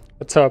 Dan?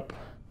 What's up?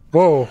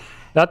 Whoa,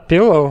 that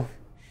pillow.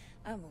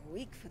 I'm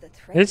weak for the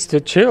It's too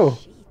chill.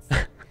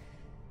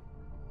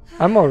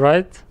 I'm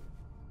alright.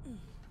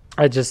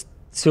 I just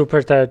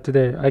super tired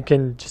today. I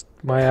can just,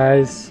 my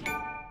eyes,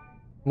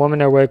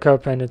 moment I wake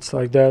up and it's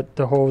like that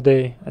the whole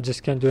day. I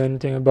just can't do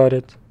anything about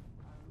it.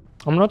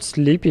 I'm not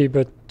sleepy,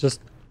 but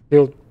just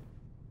feel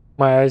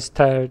my eyes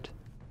tired.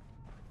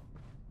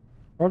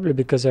 Probably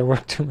because I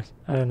work too much.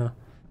 I don't know.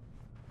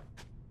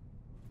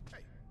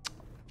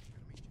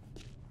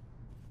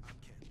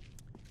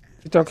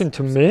 You talking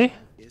to me?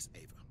 You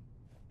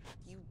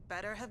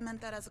better have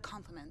meant that as a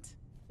compliment.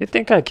 You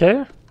think I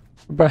care?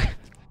 But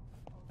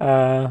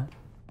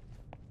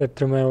get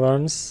through my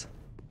alarms.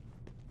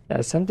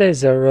 Yeah, some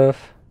days are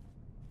rough.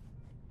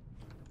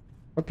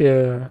 Hope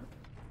you're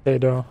okay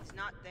though. It's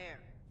not there.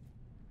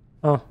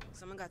 Oh.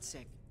 Someone got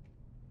sick.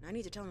 I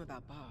need to tell him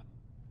about Bob.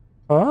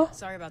 Huh?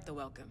 Sorry about the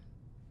welcome.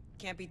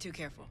 Can't be too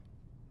careful.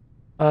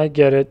 I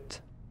get it.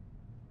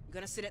 You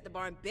gonna sit at the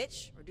bar and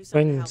bitch or do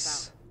something Twins. to help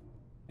out?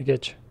 I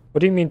get you. What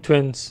do you mean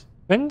twins?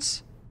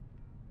 Twins?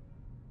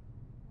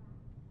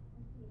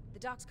 The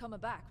doc's coming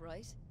back,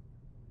 right?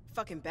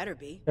 Fucking better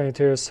be. Saying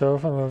to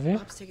yourself, I love you.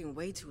 Bob's taking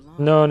way too long.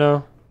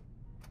 No.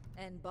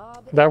 And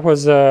Bob. That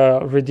was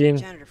redeemed.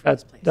 Janitor from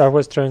this place. That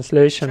was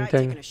translation Tried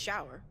thing. taking a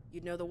shower,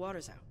 you'd know the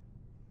water's out.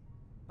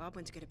 Bob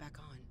went to get it back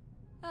on.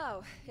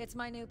 Oh, it's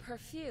my new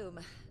perfume,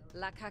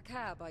 La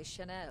Caca by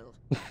Chanel.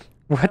 I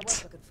What?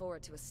 was looking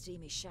forward to a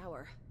steamy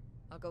shower.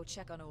 I'll go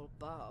check on old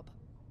Bob.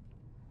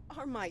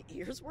 Are my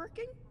ears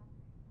working?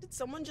 Did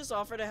someone just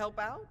offer to help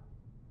out?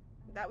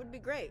 That would be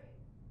great.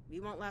 We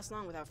won't last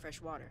long without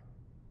fresh water.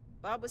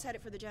 Bob was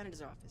headed for the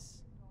janitor's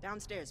office,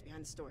 downstairs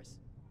behind the stores.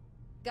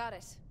 Got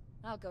it.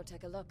 I'll go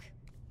take a look.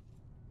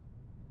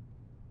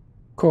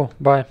 Cool.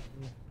 Bye.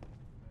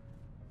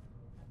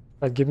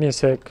 But give me a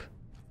sec.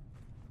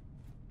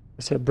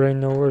 I said brain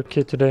no work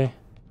here today.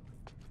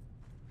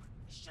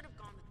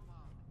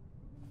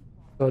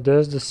 So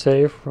there's the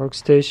safe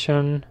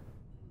workstation.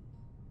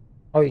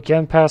 Oh, you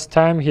can pass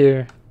time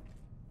here,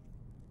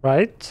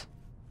 right?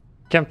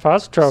 Can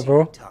fast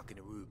travel Talking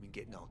to Rube and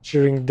getting all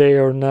during day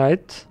or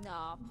night,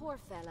 Nah, poor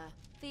fella.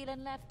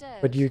 Feeling left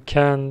out. but you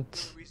can't.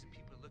 The reason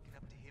people are looking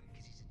up to him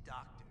because he's a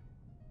doctor.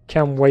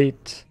 Can't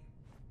wait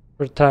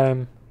for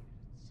time.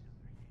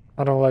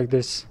 I don't like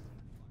this.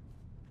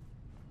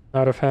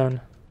 Not a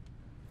fan.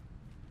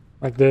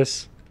 Like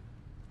this.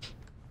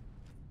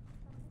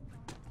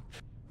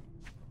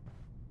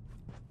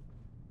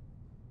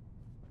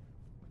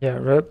 Yeah,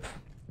 rip.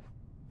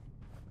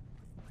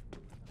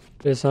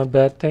 It's not a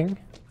bad thing.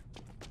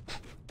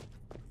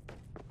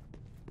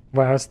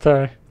 Wow,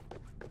 star.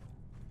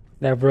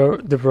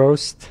 The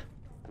roast.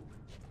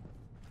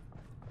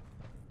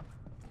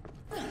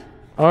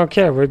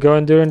 Okay, we're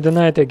going during the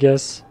night, I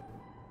guess.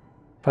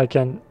 If I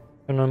can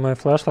turn on my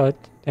flashlight.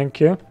 Thank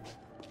you.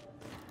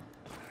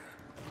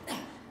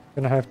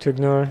 Gonna have to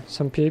ignore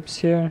some peeps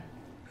here.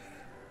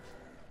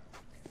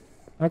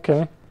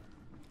 Okay.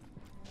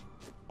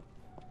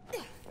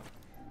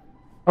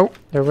 Oh,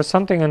 there was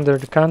something under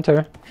the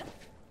counter.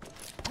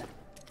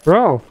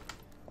 Bro!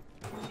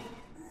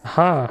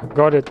 Aha,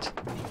 got it.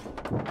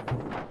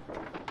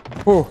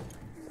 Oh.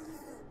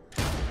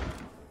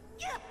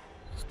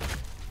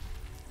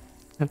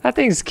 That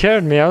thing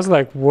scared me. I was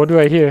like, what do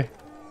I hear? It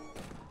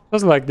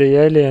was like the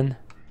alien.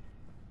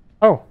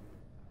 Oh.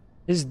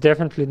 He's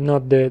definitely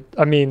not dead.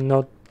 I mean,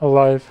 not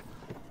alive.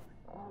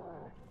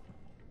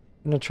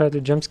 Gonna try to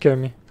jump scare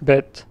me.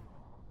 Bet.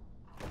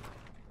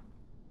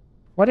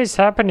 What is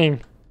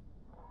happening?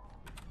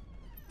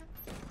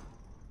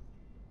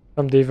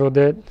 Some Devo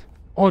dead.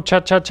 Oh,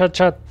 chat.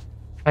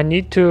 I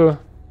need to...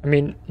 I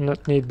mean,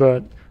 not need,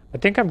 but... I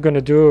think I'm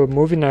gonna do a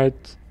movie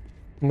night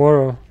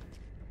tomorrow.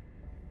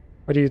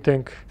 What do you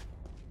think?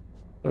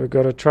 So we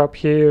got a trap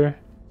here.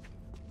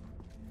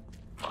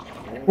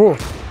 Whoa.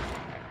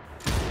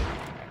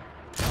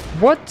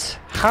 What?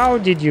 How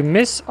did you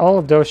miss all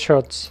of those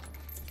shots?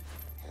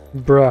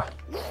 Bruh.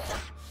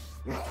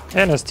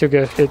 And I still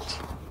get hit.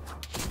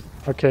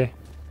 Okay.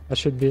 I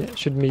should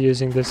be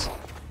using this.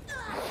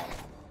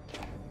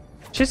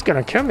 She's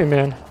gonna kill me,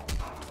 man.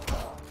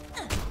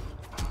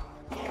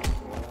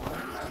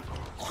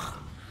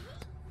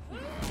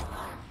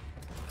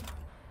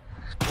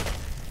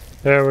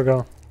 There we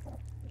go.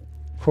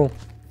 Cool.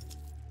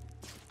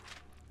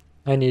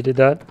 I needed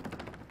that.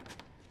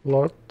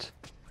 Locked.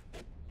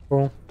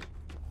 Cool.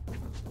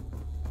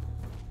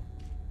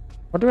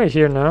 What do I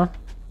hear now?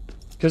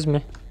 Excuse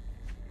me.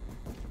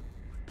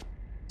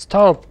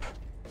 Stop!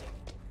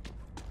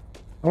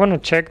 I wanna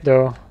check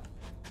though.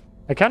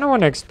 I kinda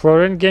wanna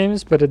explore in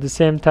games, but at the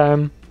same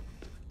time,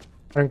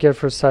 I don't care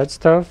for side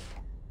stuff.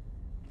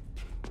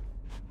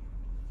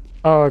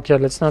 Oh, okay,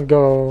 let's not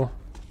go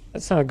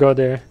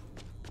there.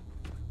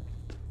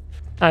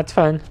 That's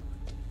fine.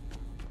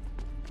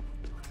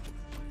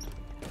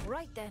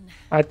 Right then.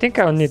 I think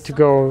I'll need to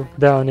go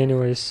down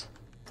anyways.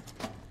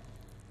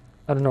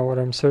 I don't know what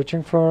I'm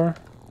searching for.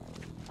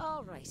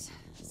 All right.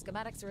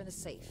 Schematics are in the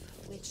safe,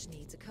 which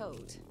needs a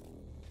code.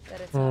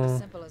 Bet it's not as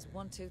simple as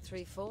 1, 2,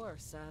 3, 4,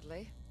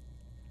 sadly.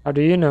 How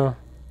do you know?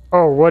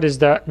 Oh, what is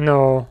that?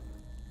 No.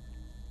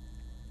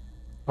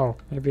 Oh,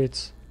 maybe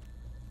it's...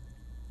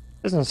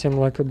 Doesn't seem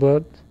like a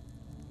blood.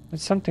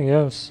 It's something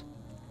else.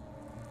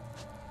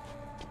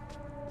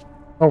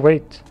 Oh,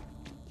 wait.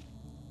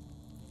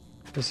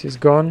 This is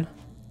gone.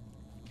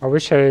 I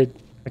wish I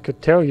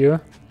could tell you.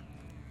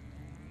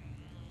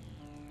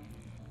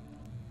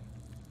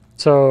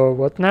 So,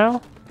 what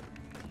now?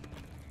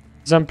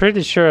 'Cause I'm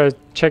pretty sure I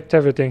checked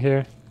everything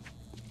here.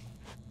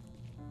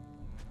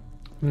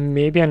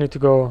 Maybe I need to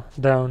go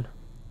down.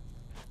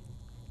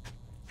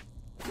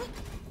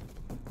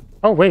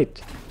 Oh,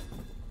 wait.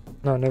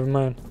 No, never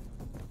mind.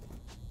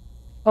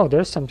 Oh,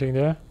 there's something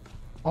there.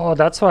 Oh,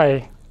 that's why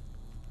it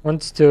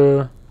wants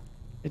to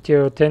get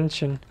your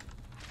attention.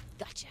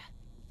 Gotcha.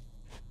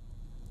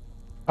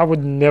 I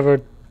would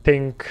never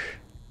think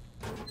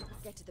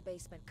Get to the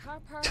basement car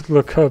park, to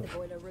look up the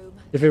boiler room.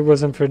 if it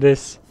wasn't for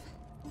this.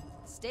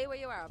 Stay where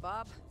you are,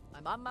 Bob.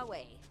 I'm on my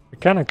way. You're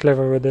kinda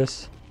clever with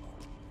this.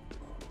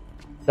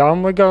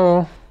 Down we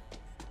go.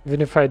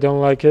 Even if I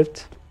don't like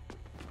it.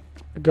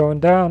 We're going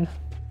down.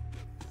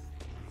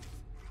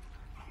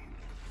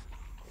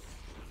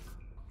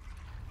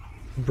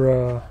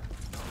 Bruh.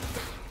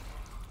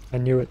 I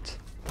knew it.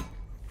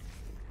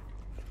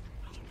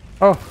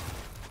 Oh.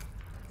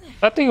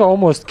 That thing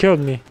almost killed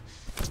me.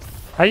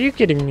 Are you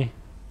kidding me?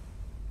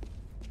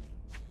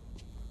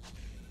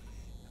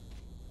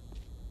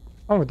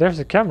 Oh, there's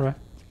a camera.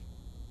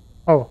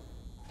 Oh,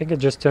 I think it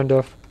just turned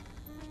off.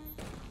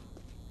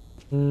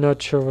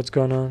 Not sure what's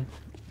going on.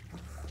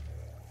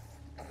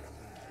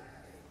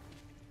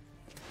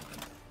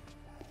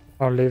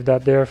 I'll leave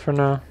that there for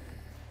now.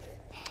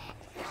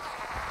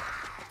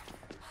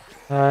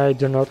 I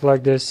do not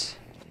like this.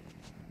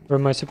 Where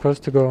am I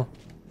supposed to go?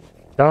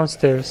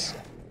 Downstairs.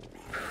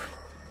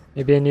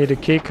 Maybe I need a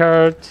key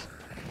card.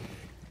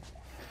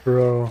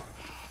 Bro.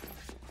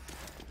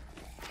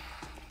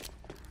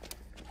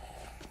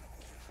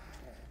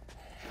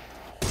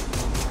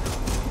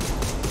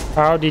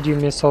 How did you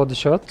miss all the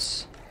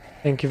shots?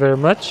 Thank you very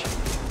much.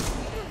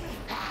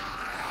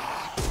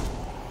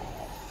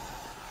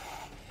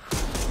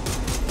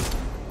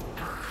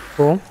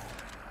 Cool.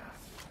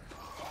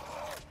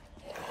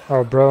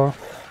 Oh, bro.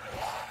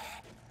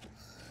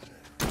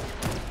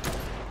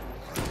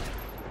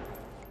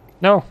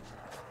 No.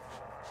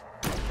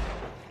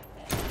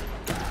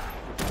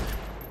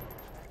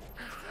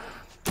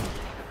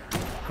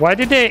 Why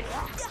did they...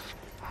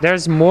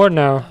 There's more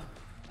now.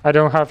 I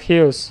don't have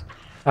heals.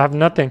 I have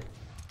nothing.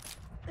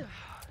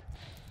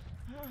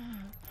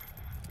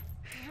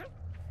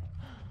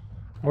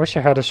 I wish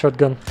I had a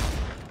shotgun.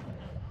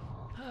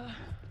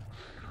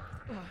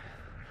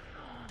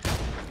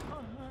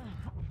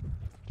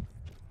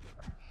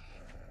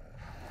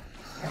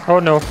 Oh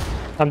no,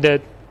 I'm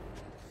dead.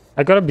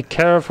 I gotta be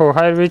careful.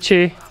 Hi,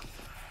 Richie.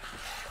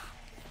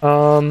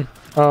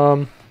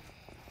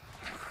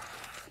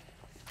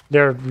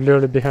 They're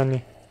literally behind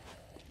me.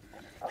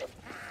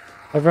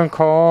 Everyone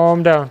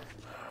calm down.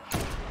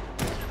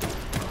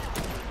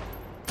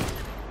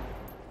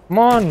 Come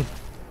on.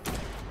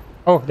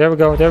 Oh, there we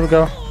go, there we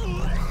go.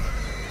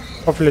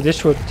 Hopefully this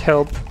should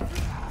help.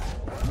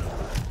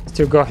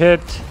 Still got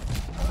hit.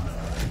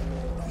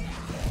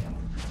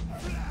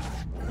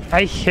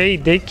 I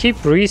hate, they keep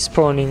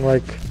respawning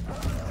like...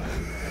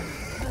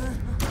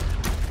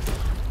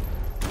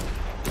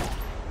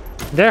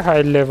 They're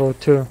high level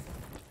too.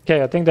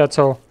 Okay, I think that's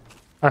all.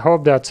 I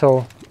hope that's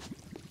all.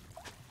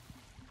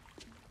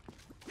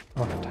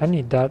 Oh, I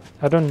need that.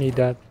 I don't need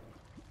that.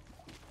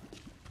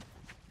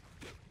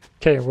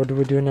 Okay, what do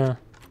we do now?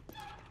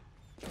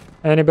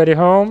 Anybody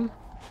home?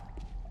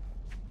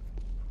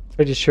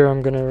 Pretty sure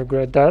I'm gonna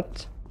regret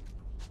that.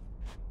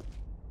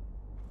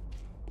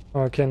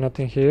 Okay,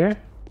 nothing here.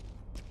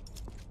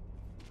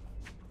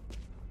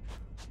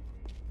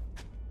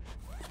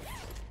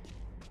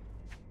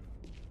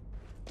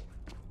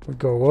 We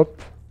go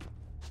up.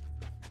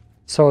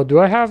 So do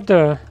I have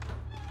the...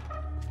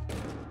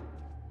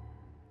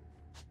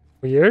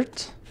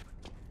 Weird.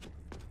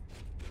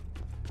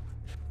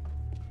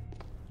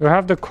 Do I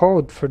have the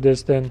code for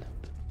this then?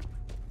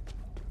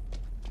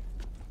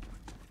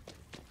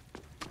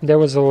 There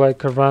was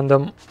like a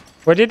random...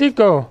 Where did it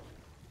go?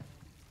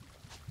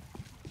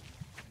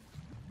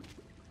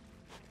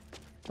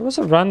 There was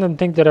a random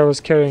thing that I was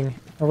carrying.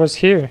 I was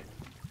here.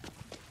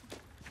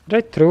 Did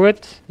I throw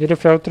it? Did it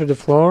fall through the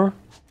floor?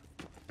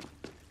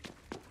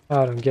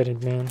 I don't get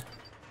it, man.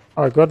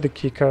 Oh, I got the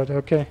key card.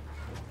 Okay.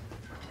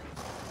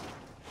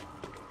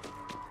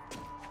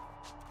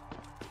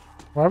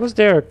 Why was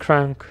there a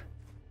crank?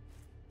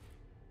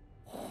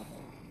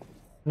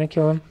 Can I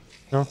kill him?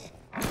 No.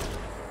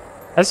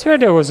 I swear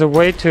there was a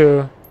way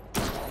to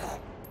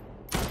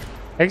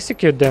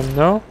execute them,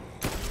 no?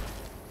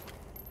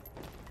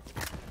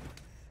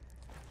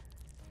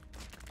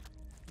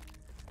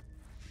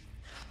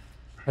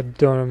 I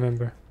don't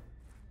remember.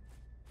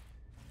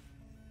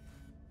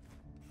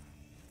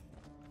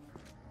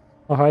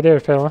 Oh, hi there,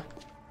 fella.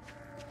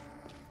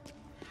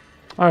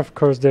 Oh, of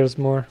course there's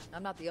more.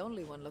 I'm not the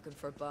only one looking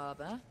for Bob,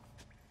 huh?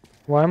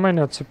 Why am I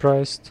not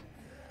surprised?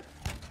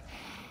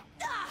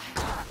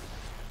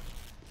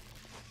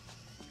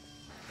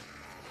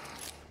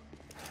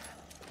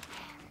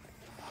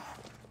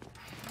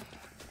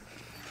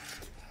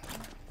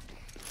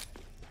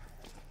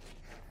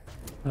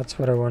 That's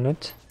what I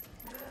wanted.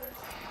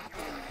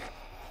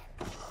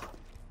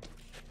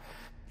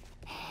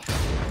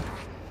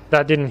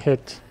 That didn't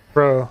hit,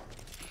 bro.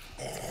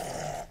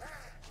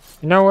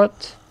 You know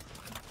what?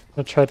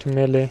 I'll try to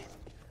melee.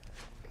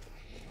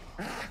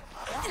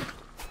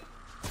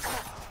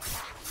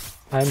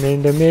 I'm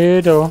in the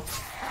middle.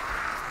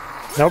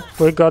 Nope,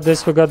 we got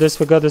this, we got this,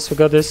 we got this, we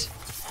got this.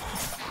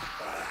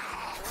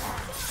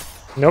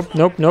 Nope,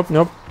 nope, nope,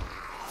 nope.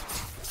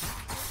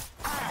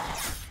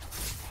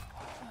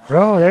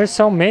 Bro, there's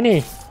so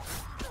many.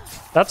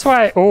 That's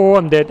why... Oh,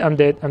 I'm dead, I'm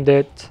dead, I'm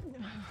dead.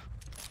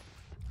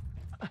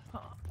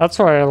 That's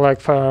why I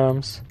like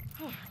firearms.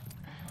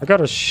 I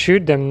gotta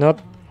shoot them, not...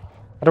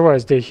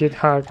 Otherwise they hit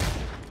hard.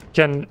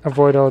 Can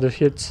avoid all the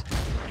hits.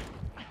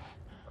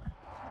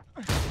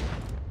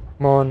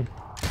 Come on.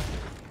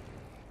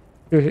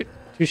 Two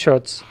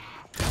shots.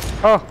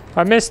 Oh,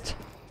 I missed.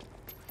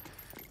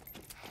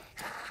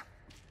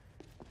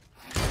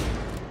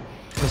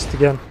 Missed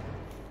again.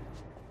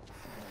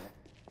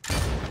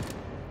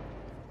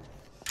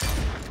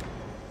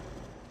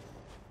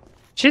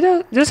 She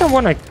doesn't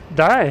want to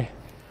die.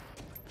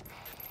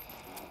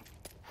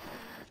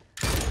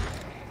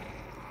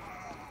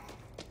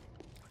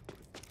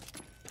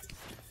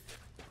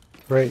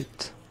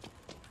 Great.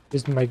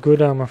 Used my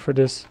good armor for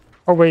this.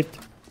 Oh wait,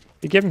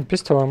 he gave me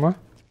pistol armor.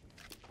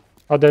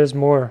 Oh, there's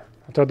more.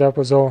 I thought that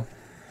was all.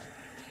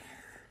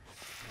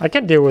 I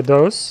can deal with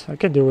those. I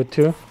can deal with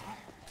two.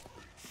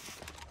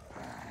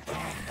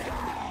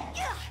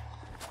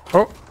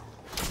 Oh,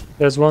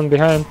 there's one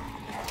behind.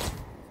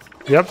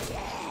 Yep.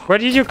 Where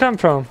did you come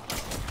from?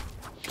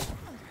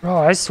 Bro,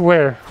 I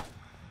swear.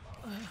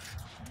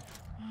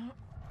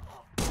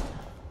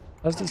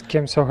 Why's this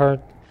game so hard?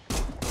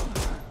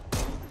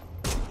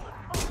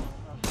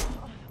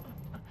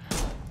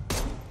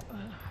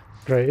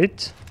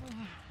 Great.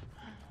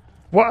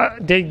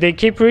 What? They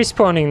keep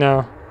respawning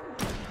now.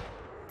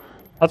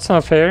 That's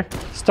not fair.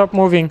 Stop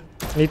moving.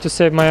 I need to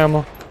save my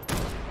ammo.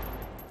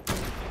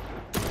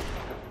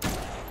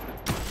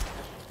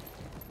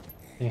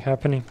 Nothing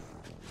happening.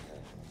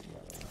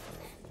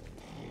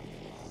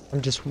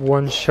 I'm just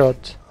one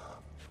shot.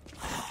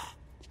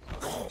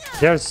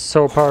 They're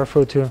so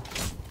powerful too.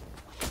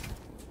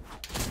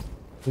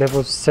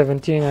 Level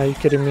 17, are you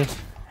kidding me?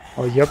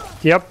 Oh, yep,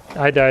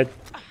 I died.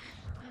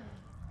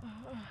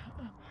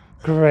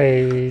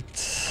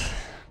 Great.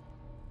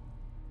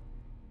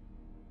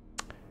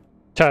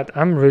 Chat,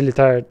 I'm really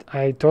tired.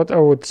 I thought I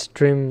would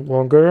stream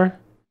longer,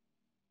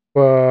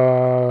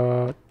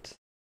 but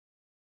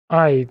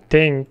I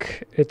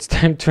think it's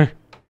time to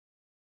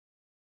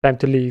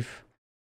leave.